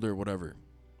 elbow, shoulder, whatever.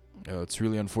 It's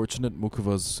really unfortunate.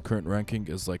 Mukova's current ranking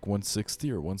is like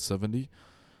 160 or 170,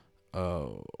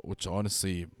 which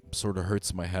honestly sort of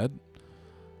hurts my head.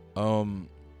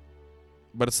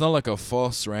 But it's not like a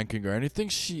false ranking or anything.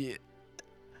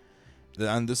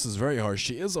 And this is very harsh,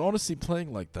 she is honestly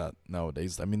playing like that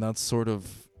nowadays. I mean, that's sort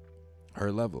of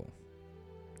her level.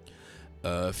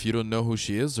 If you don't know who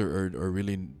she is or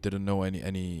really didn't know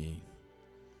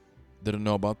didn't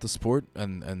know about the sport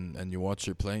and you watch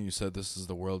her playing, you said this is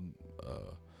the world,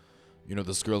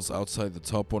 this girl's outside the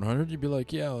top 100, you'd be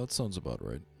like, yeah, that sounds about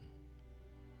right.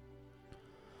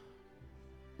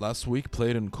 Last week,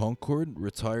 played in Concord,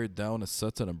 retired down a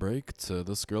set and a break to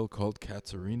this girl called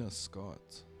Katarina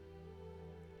Scott.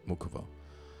 Mukova.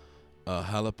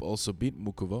 Halep also beat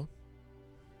Mukova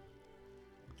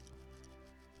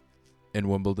in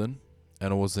Wimbledon,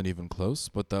 and it wasn't even close,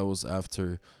 but that was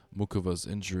after Mukova's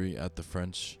injury at the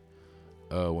French,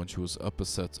 when she was up a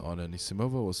set on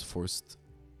Anisimova, was forced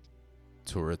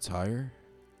to retire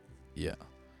Yeah,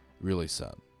 really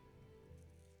sad.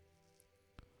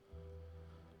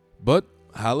 But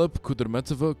Halep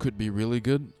Kudermetova could be really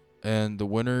good, and the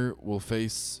winner will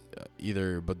face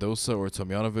either Badosa or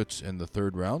Tomjanovic in the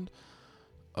third round.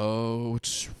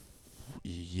 Which,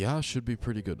 yeah, should be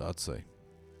pretty good, I'd say.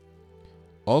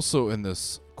 Also in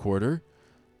this quarter,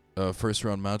 first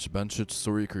round match, Bencic,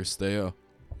 Suri Kirstea.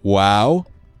 Wow.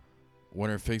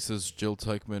 Winner faces Jill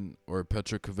Teichmann or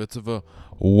Petra Kvitova.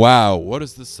 Wow, what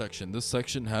is this section? This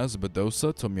section has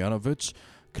Badosa, Tomjanovic,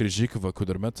 Krejcikova,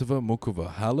 Kudermetova,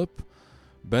 Mukova, Halep,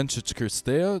 Bencic,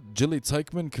 Kirstea, Jilly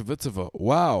Teichmann, Kvitova.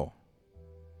 Wow.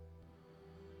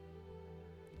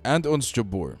 And Ons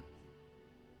Jabeur.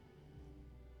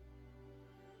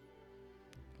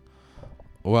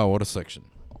 Wow, what a section.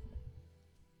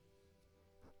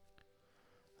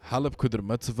 Halep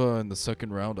Kudermetova in the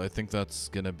second round. I think that's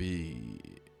going to be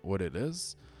what it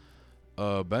is.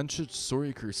 Bencic,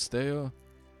 Sori Kirstea.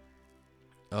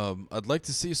 I'd like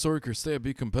to see Sori Kirstea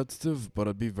be competitive, but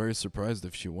I'd be very surprised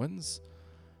if she wins.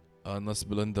 Unless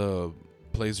Belinda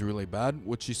plays really bad,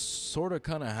 which she sort of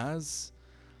kind of has.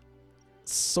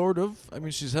 Sort of. I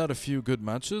mean, she's had a few good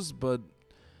matches, but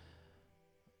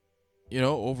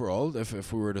overall,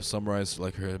 if we were to summarize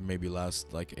like her maybe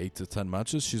last like 8 to 10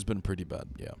 matches, she's been pretty bad,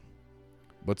 yeah.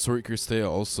 But Sori Kirstea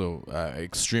also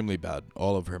extremely bad.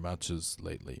 All of her matches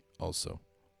lately also.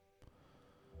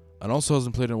 And also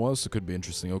hasn't played in a while, so it could be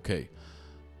interesting. Okay.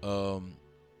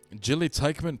 Jilly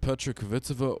Teichmann, Petra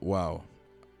Kvitova, wow.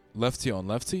 Lefty on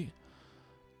lefty.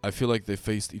 I feel like they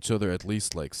faced each other at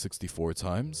least like 64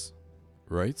 times,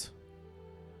 right?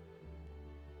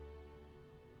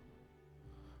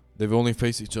 They've only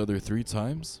faced each other 3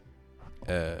 times.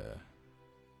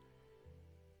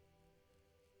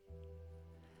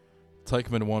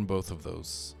 Teichmann won both of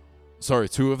those. Sorry,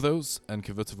 2 of those, and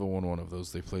Kvitova won 1 of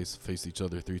those. They faced each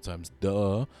other 3 times.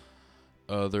 Duh.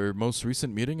 Their most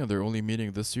recent meeting, and their only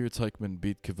meeting this year, Teichmann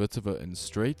beat Kvitova in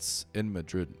straights in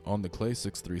Madrid on the clay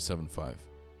 6-3, 7-5.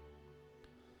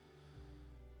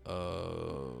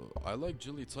 I like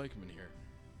Jilly Teichmann here.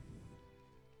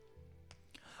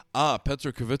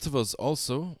 Petra Kvitova is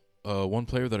also one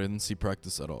player that I didn't see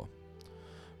practice at all.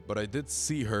 But I did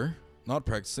see her, not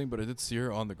practicing, but I did see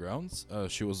her on the grounds.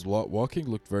 She was walking,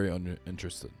 looked very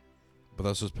uninterested. But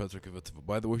that's just Petra Kvitova.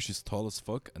 By the way, she's tall as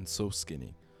fuck and so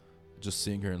skinny. Just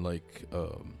seeing her in like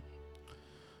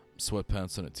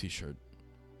sweatpants and a t-shirt.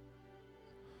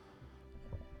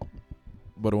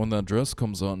 But when that dress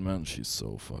comes on, man, she's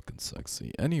so fucking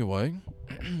sexy. Anyway,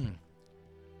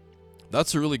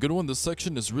 that's a really good one. This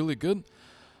section is really good.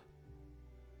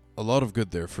 A lot of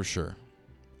good there for sure.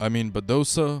 I mean,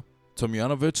 Badosa,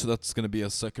 Tomjanovic, that's going to be a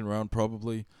second round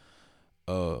probably.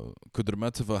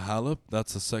 Kudermetova, Halep,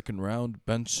 that's a second round.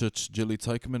 Bencic, Jilly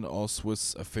Teichmann, all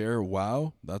Swiss affair.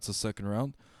 Wow, that's a second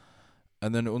round.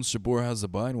 And then Ons Jabeur has a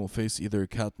bye and will face either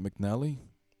Kat McNally,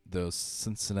 the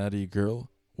Cincinnati girl,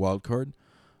 wild card,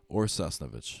 or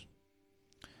Sasnovich.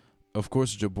 Of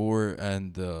course, Jabeur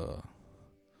and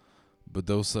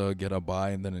Badosa get a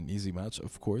bye and then an easy match,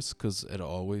 of course, because it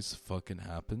always fucking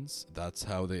happens. That's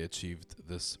how they achieved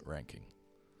this ranking.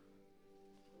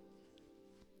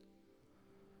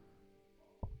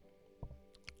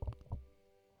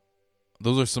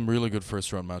 Those are some really good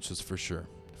first round matches for sure.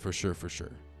 For sure.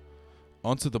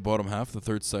 On to the bottom half, the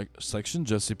third section.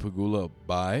 Jessie Pegula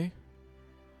bye.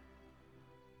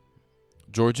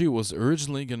 Georgie was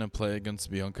originally going to play against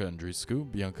Bianca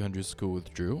Andreescu. Bianca Andreescu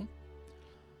withdrew.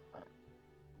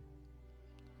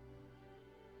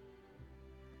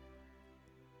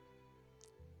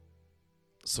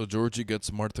 So Georgie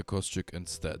gets Marta Kostyuk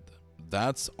instead.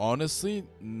 That's honestly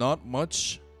not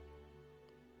much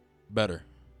better.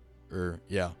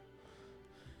 Yeah.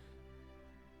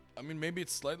 I mean, maybe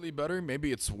it's slightly better.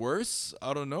 Maybe it's worse.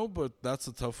 I don't know, but that's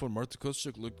a tough one. Marta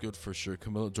Kostyuk looked good for sure.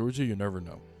 Camilla Georgie, you never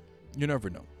know. You never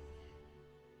know.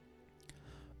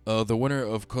 The winner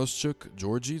of Kostyuk,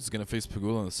 Georgie, is going to face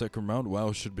Pegula in the second round.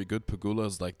 Wow, should be good. Pegula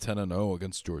is like 10-0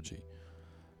 against Georgie.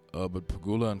 But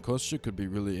Pegula and Kostyuk could be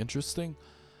really interesting.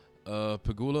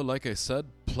 Pegula, like I said,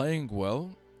 playing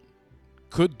well.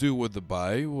 Could do with the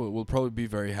bye. Will probably be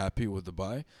very happy with the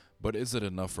bye. But is it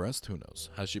enough rest? Who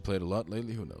knows? Has she played a lot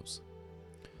lately? Who knows?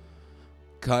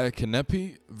 Kaya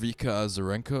Kanepi, Vika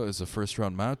Azarenka is a first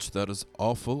round match. That is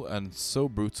awful and so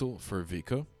brutal for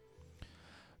Vika.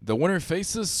 The winner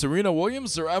faces Serena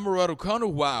Williams or Emma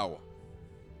Raducanu. Wow.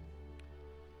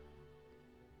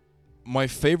 My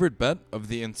favorite bet of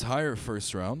the entire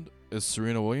first round is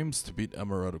Serena Williams to beat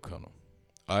Emma Raducanu.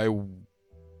 I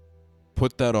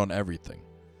put that on everything.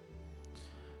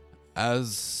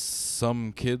 As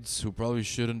some kids who probably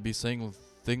shouldn't be saying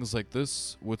things like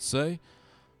this would say,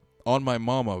 on my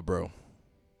mama, bro.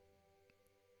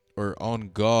 Or on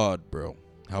God, bro.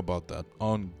 How about that?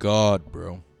 On God,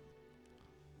 bro.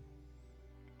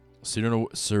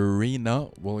 Serena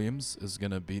Williams is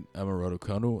going to beat Emma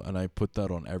Raducanu, and I put that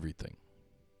on everything.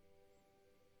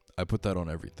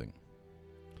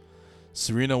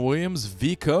 Serena Williams,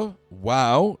 Vika,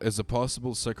 wow, is a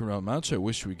possible second round match. I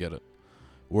wish we get it.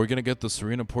 We're going to get the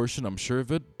Serena portion, I'm sure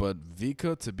of it, but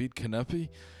Vika to beat Kanepi,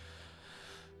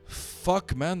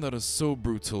 fuck, man, that is so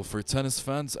brutal for tennis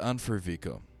fans and for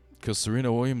Vika. Because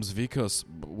Serena Williams, Vika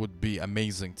would be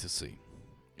amazing to see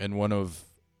in one of,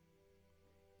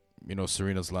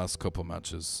 Serena's last couple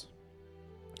matches,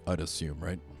 I'd assume,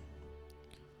 right?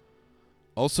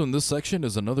 Also in this section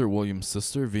is another Williams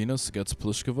sister, Venus against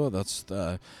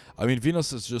Pliskova.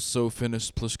 Venus is just so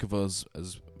finished. Pliskova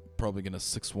is probably going to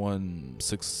 6-1,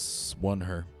 6-1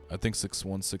 her. I think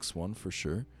 6-1, 6-1 for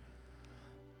sure.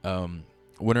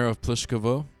 Winner of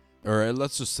Pliskova, or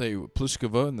let's just say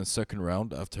Pliskova in the second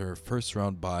round after her first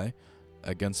round bye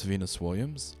against Venus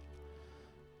Williams.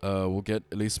 We'll get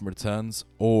Elise Mertens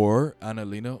or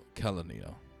Annalena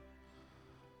Kalinina.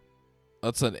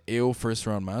 That's an AO first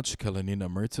round match, Kalinina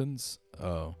Mertens.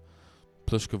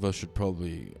 Pliskova should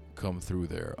probably come through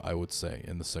there, I would say,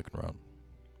 in the second round.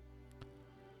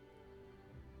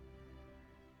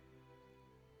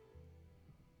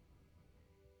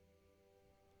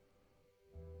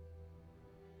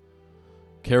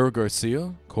 Caro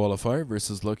Garcia, qualifier,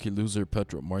 versus lucky loser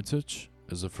Petra Martic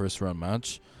is a first round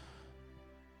match.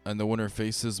 And the winner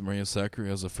faces Maria Sakkari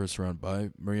as a first round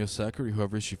bye. Maria Sakkari,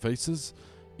 whoever she faces,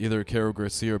 either Caro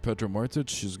Garcia or Petra Martic,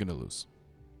 she's going to lose.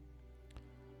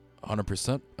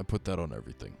 100%, I put that on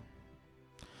everything.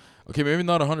 Okay, maybe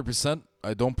not 100%.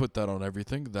 I don't put that on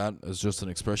everything. That is just an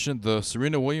expression. The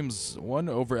Serena Williams one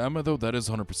over Emma, though, that is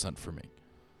 100% for me.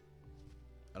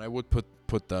 And I would put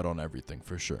that on everything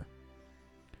for sure.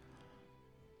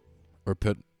 Or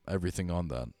put everything on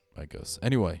that, I guess.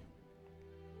 Anyway.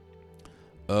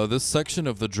 This section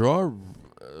of the draw,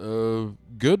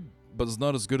 good, but it's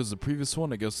not as good as the previous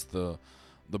one. I guess the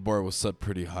bar was set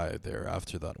pretty high there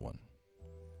after that one.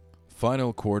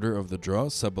 Final quarter of the draw,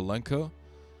 Sabalenka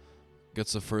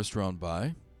gets a first round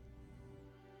bye.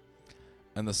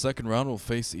 And the second round will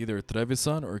face either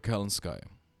Trevisan or Kalinskaya.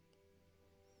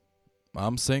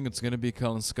 I'm saying it's going to be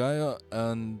Kalinskaya,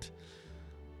 and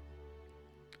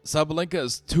Sabalenka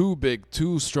is too big,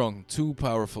 too strong, too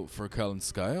powerful for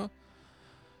Kalinskaya.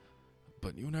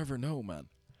 But you never know, man.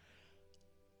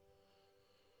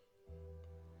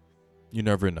 You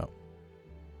never know.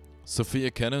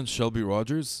 Sophia Kenin, Shelby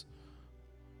Rogers,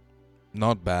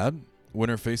 not bad.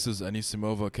 Winner faces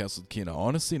Anisimova, Kasatkina.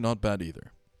 Honestly, not bad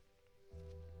either.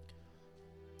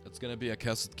 It's going to be a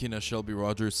Kasatkina, Shelby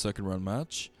Rogers second round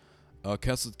match.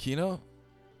 Kasatkina,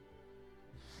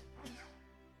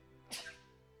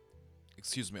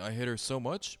 excuse me, I hate her so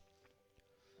much,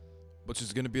 but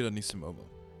she's going to beat Anisimova.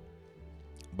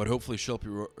 But hopefully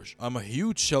I'm a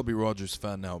huge Shelby Rogers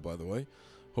fan now, by the way.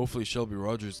 Hopefully Shelby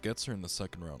Rogers gets her in the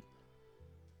second round.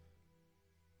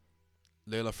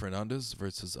 Leylah Fernandez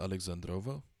versus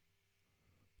Alexandrova.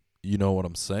 You know what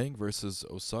I'm saying? Versus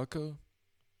Osaka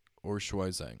or Shuai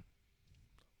Zhang.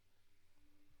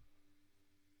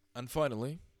 And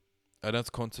finally,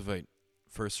 Anett Kontaveit,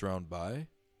 first round bye.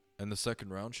 In the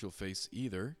second round, she'll face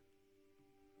either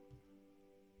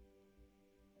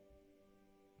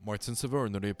Martincova or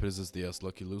Nuria Perez-Diaz,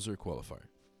 lucky loser qualifier.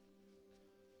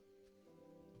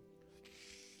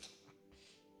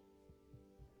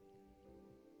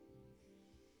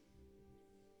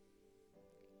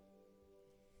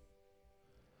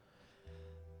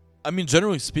 I mean,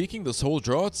 generally speaking, this whole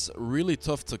draw, it's really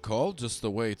tough to call, just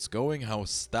the way it's going, how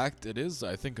stacked it is.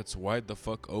 I think it's wide the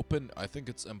fuck open. I think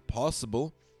it's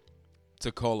impossible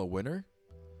to call a winner.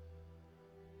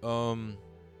 To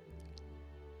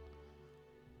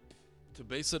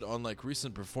base it on like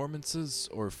recent performances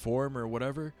or form or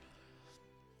whatever,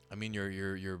 I mean,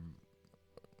 you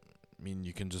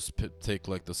can just take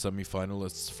like the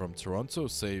semifinalists from Toronto,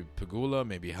 say Pegula,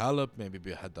 maybe Halep,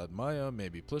 maybe Haddad Maia,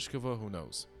 maybe Pliskova, who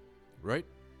knows, right?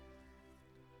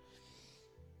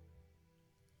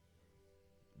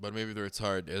 But maybe it's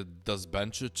hard. Does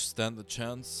Bencic stand the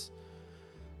chance?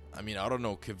 I mean, I don't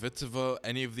know. Kvitova,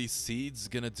 any of these seeds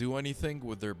gonna do anything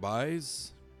with their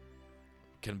buys?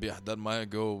 Can Haddad Maia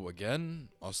go again?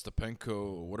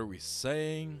 Ostapenko, what are we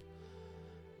saying?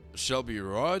 Shelby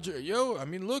Rogers? I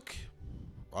mean, look,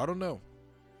 I don't know.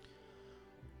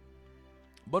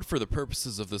 But for the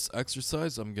purposes of this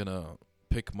exercise, I'm gonna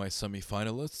pick my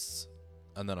semi-finalists,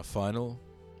 and then a final,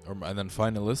 and then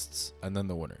finalists, and then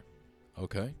the winner.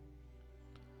 Okay?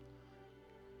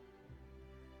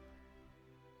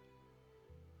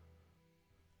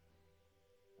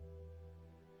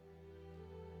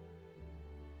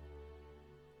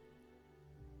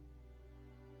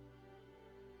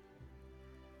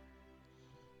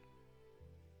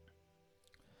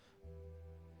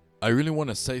 I really want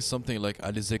to say something like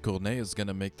Alizé Cornet is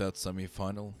gonna make that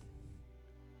semifinal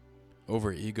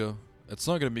over Iga. It's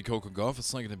not gonna be Coco Gauff.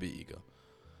 It's not gonna be Iga.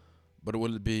 But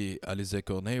will it be Alizé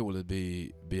Cornet? Will it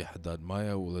be Haddad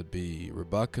Maya? Will it be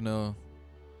Rybakina?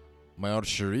 Mayar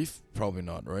Sharif? Probably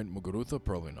not, right? Muguruza?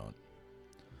 Probably not.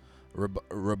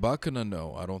 Rybakina?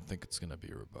 No, I don't think it's gonna be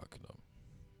Rybakina.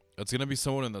 It's gonna be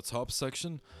someone in the top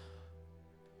section.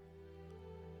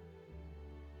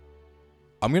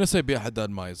 I'm gonna say Haddad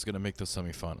Maya is gonna make the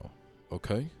semifinal.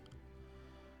 Okay?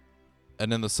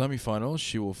 And in the semifinal,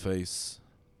 she will face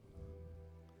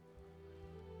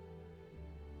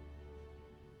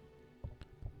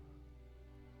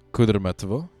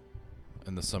Kudermetova.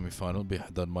 In the semifinal,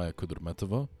 Haddad Maya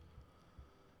Kudermetova.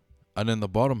 And in the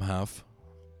bottom half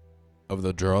of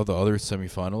the draw, the other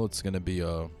semifinal, it's gonna be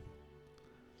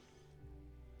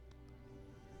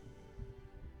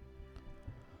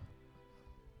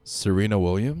Serena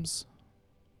Williams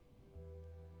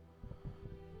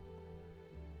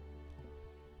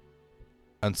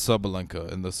and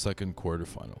Sabalenka in the second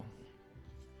quarterfinal.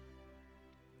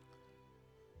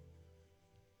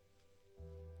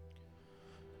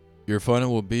 Your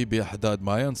final will be Haddad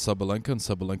Maya and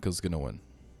Sabalenka's gonna win.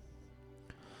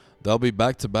 There'll be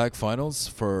back-to-back finals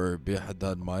for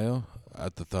Haddad Maya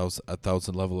at the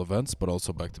 1,000 level events, but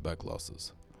also back-to-back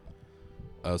losses.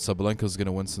 Sabalenka's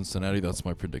gonna win Cincinnati. That's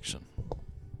my prediction.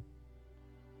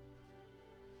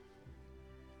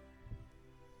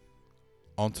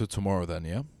 On to tomorrow then,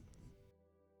 yeah?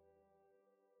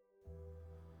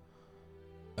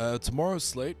 Tomorrow's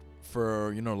slate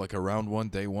for, like a round one,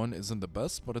 day one isn't the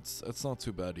best, but it's not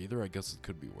too bad either. I guess it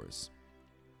could be worse.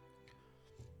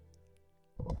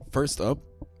 First up,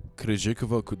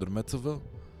 Krejcikova Kudermetova.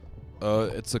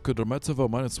 It's a Kudermetova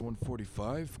minus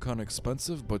 145. Kind of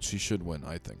expensive, but she should win,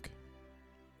 I think.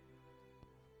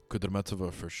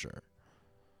 Kudermetova for sure.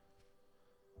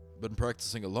 Been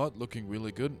practicing a lot, looking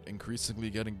really good,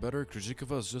 increasingly getting better.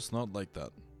 Krejcikova is just not like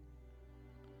that.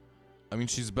 I mean,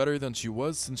 she's better than she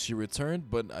was since she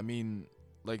returned, but I mean,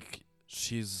 like,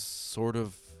 she's sort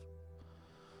of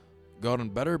gotten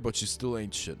better, but she still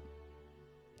ain't shit.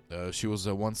 She was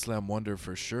a one slam wonder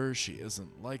for sure. She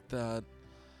isn't like that.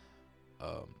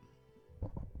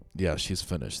 Yeah, she's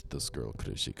finished, this girl,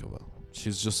 Krejcikova.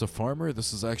 She's just a farmer.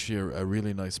 This is actually a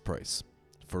really nice price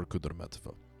for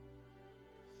Kudermetova.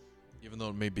 Even though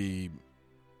it may be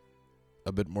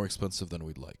a bit more expensive than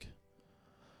we'd like.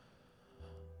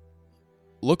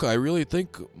 Look, I really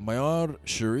think Mayar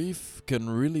Sharif can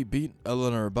really beat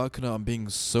Elena Rybakina. I'm being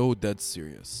so dead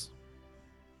serious.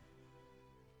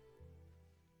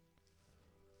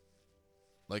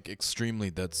 Like,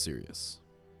 extremely dead serious.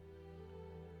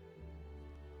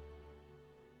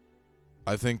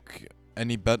 I think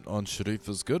any bet on Sharif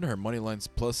is good. Her money line's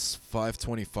plus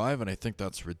 525, and I think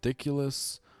that's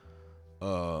ridiculous.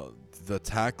 The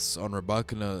tax on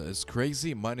Rybakina is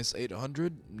crazy. Minus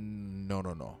 800?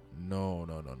 No.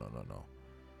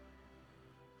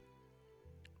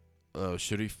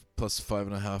 Sharif plus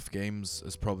 5.5 games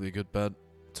is probably a good bet.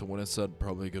 To win a set,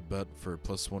 probably a good bet for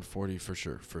plus 140 for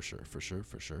sure.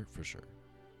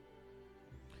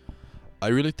 I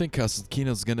really think Kasatkina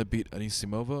is gonna beat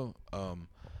Anisimova.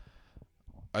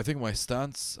 I think my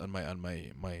stance and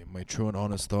my true and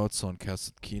honest thoughts on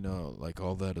Kasatkina, like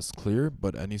all that, is clear.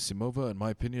 But Anisimova, in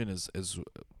my opinion, is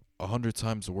 100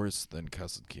 times worse than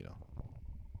Kasatkina.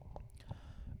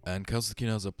 And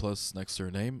Kasatkina has a plus next to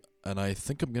her name, and I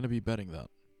think I'm gonna be betting that.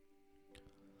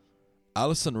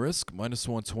 Allison Risk minus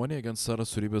 120 against Sara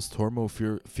Sorribes Tormo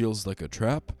feels like a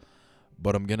trap,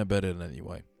 but I'm gonna bet it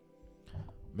anyway.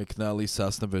 McNally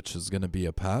Sasnovich is gonna be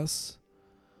a pass.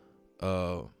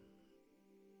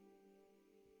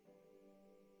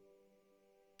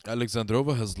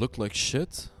 Alexandrova has looked like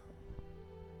shit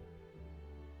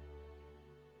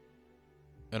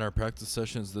in our practice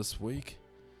sessions this week.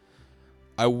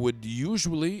 I would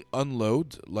usually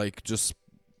unload, like, just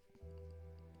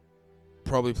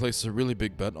probably place a really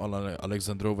big bet on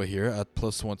Alexandrova here at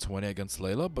plus 120 against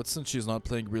Leylah, but since she's not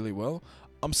playing really well,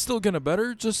 I'm still gonna bet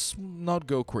her, just not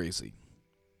go crazy.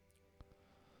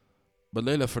 But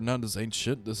Leylah Fernandez ain't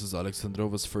shit. This is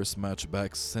Alexandrova's first match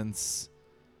back since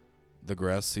the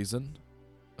grass season.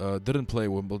 Didn't play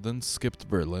Wimbledon, skipped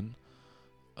Berlin.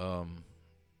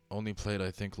 Only played,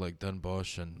 I think, like Den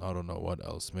Bosch and I don't know what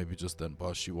else. Maybe just Den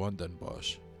Bosch. She won Den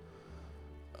Bosch.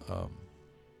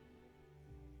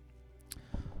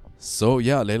 So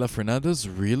yeah, Leylah Fernandez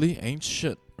really ain't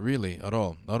shit. Really, at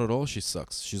all. Not at all. She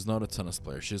sucks. She's not a tennis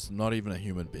player. She's not even a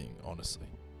human being, honestly.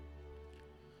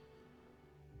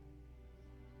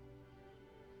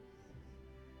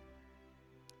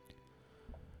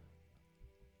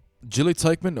 Jilly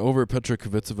Teichmann over Petra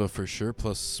Kvitova for sure,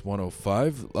 plus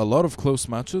 105. A lot of close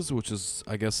matches, which is,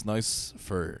 I guess, nice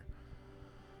for,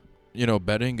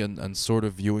 betting and sort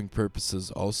of viewing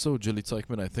purposes also. Jilly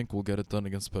Teichmann, I think, will get it done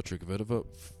against Petra Kvitova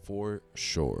for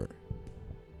sure.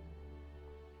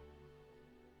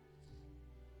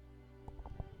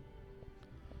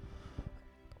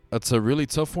 It's a really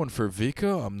tough one for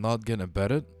Vika. I'm not going to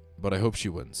bet it, but I hope she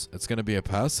wins. It's going to be a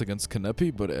pass against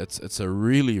Kanepi, but it's a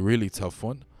really, really tough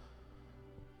one.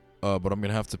 But I'm going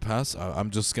to have to pass.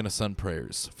 I'm just going to send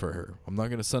prayers for her. I'm not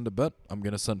going to send a bet. I'm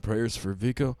going to send prayers for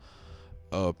Vika.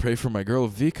 Pray for my girl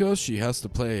Vika. She has to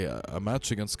play a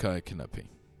match against Kaya Kanepi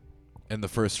in the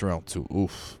first round too.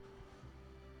 Oof.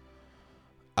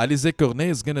 Alizé Cornet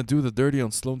is going to do the dirty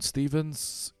on Sloane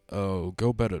Stephens. Oh,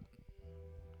 go bet it.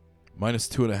 Minus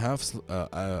 2.5.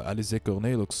 Alizé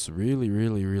Cornet looks really,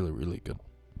 really, really, really good.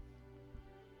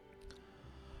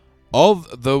 All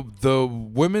the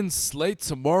women's slate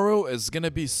tomorrow is gonna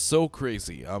be so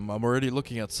crazy. I'm already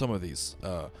looking at some of these.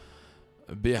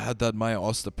 Haddad Maya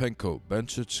Ostapenko,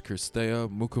 Bencic, Kirstea,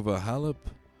 Mukova Halep,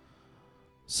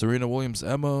 Serena Williams,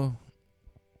 Emma.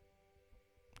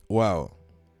 Wow.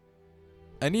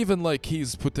 And even like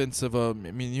he's Putintseva,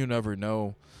 I mean, you never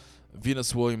know.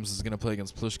 Venus Williams is going to play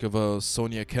against Pliskova.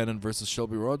 Sonia Cannon versus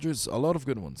Shelby Rogers. A lot of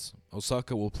good ones.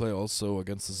 Osaka will play also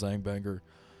against the Zangbanger.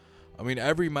 I mean,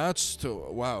 every match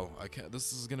wow, I can't.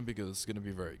 This is going to be good. This is going to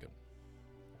be very good.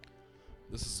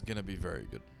 This is going to be very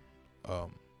good.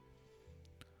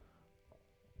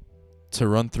 To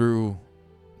run through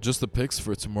just the picks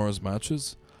for tomorrow's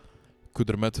matches.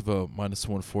 Kudermetova minus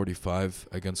 145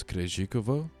 against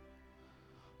Krejcikova.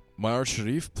 Mayar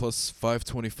Sharif plus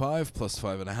 525, plus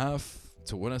 5.5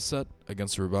 to win a set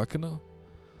against Rybakina.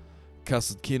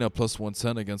 Kasatkina plus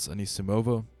 110 against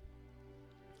Anisimova.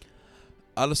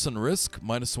 Alison Risk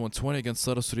minus 120 against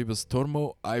Saros Ribas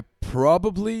Tormo. I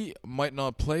probably might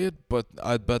not play it, but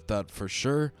I'd bet that for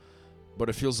sure. But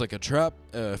it feels like a trap.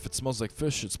 If it smells like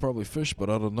fish, it's probably fish, but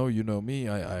I don't know. You know me.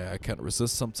 I can't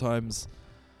resist sometimes.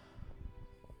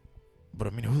 But I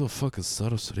mean, who the fuck is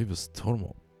Saros Ribas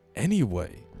Tormo?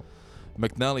 Anyway.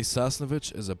 McNally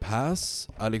Sasnovich is a pass.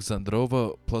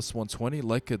 Alexandrova plus 120.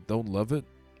 Like it, don't love it.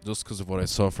 Just because of what I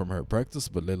saw from her practice.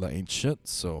 But Leila ain't shit,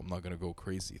 so I'm not going to go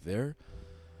crazy there.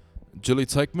 Jilly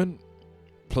Teichmann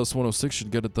plus 106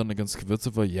 should get it done against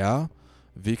Kvitova. Yeah.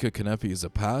 Vika Kanepi is a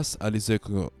pass. Alizé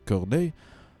Cornet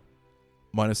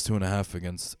minus 2.5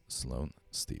 against Sloane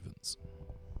Stephens.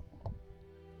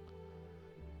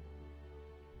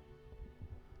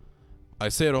 I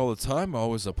say it all the time. I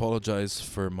always apologize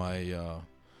for my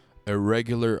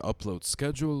irregular upload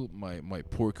schedule, my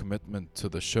poor commitment to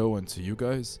the show and to you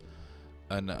guys.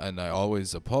 And I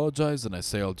always apologize, and I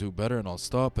say I'll do better and I'll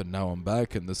stop, and now I'm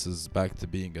back, and this is back to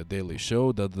being a daily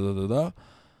show.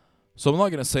 So I'm not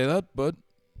going to say that, but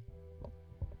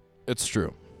it's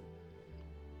true.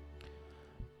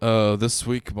 This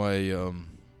week we're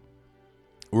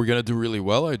going to do really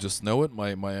well. I just know it.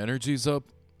 My energy's up.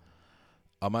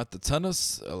 I'm at the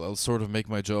tennis. I'll sort of make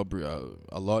my job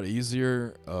a lot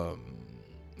easier.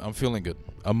 I'm feeling good.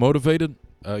 I'm motivated.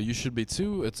 You should be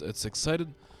too. It's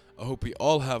excited. I hope we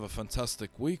all have a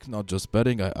fantastic week, not just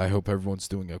betting. I hope everyone's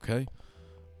doing okay.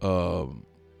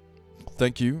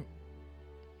 Thank you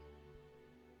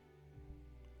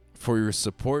for your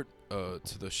support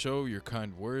to the show, your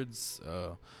kind words,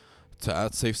 to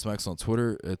 @SafeSmacks on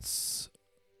Twitter. It's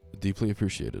deeply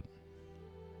appreciated.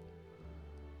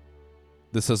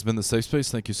 This has been The Safe Space.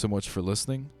 Thank you so much for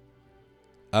listening.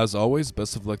 As always,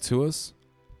 best of luck to us.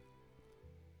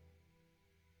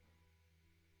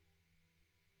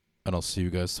 And I'll see you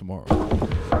guys tomorrow.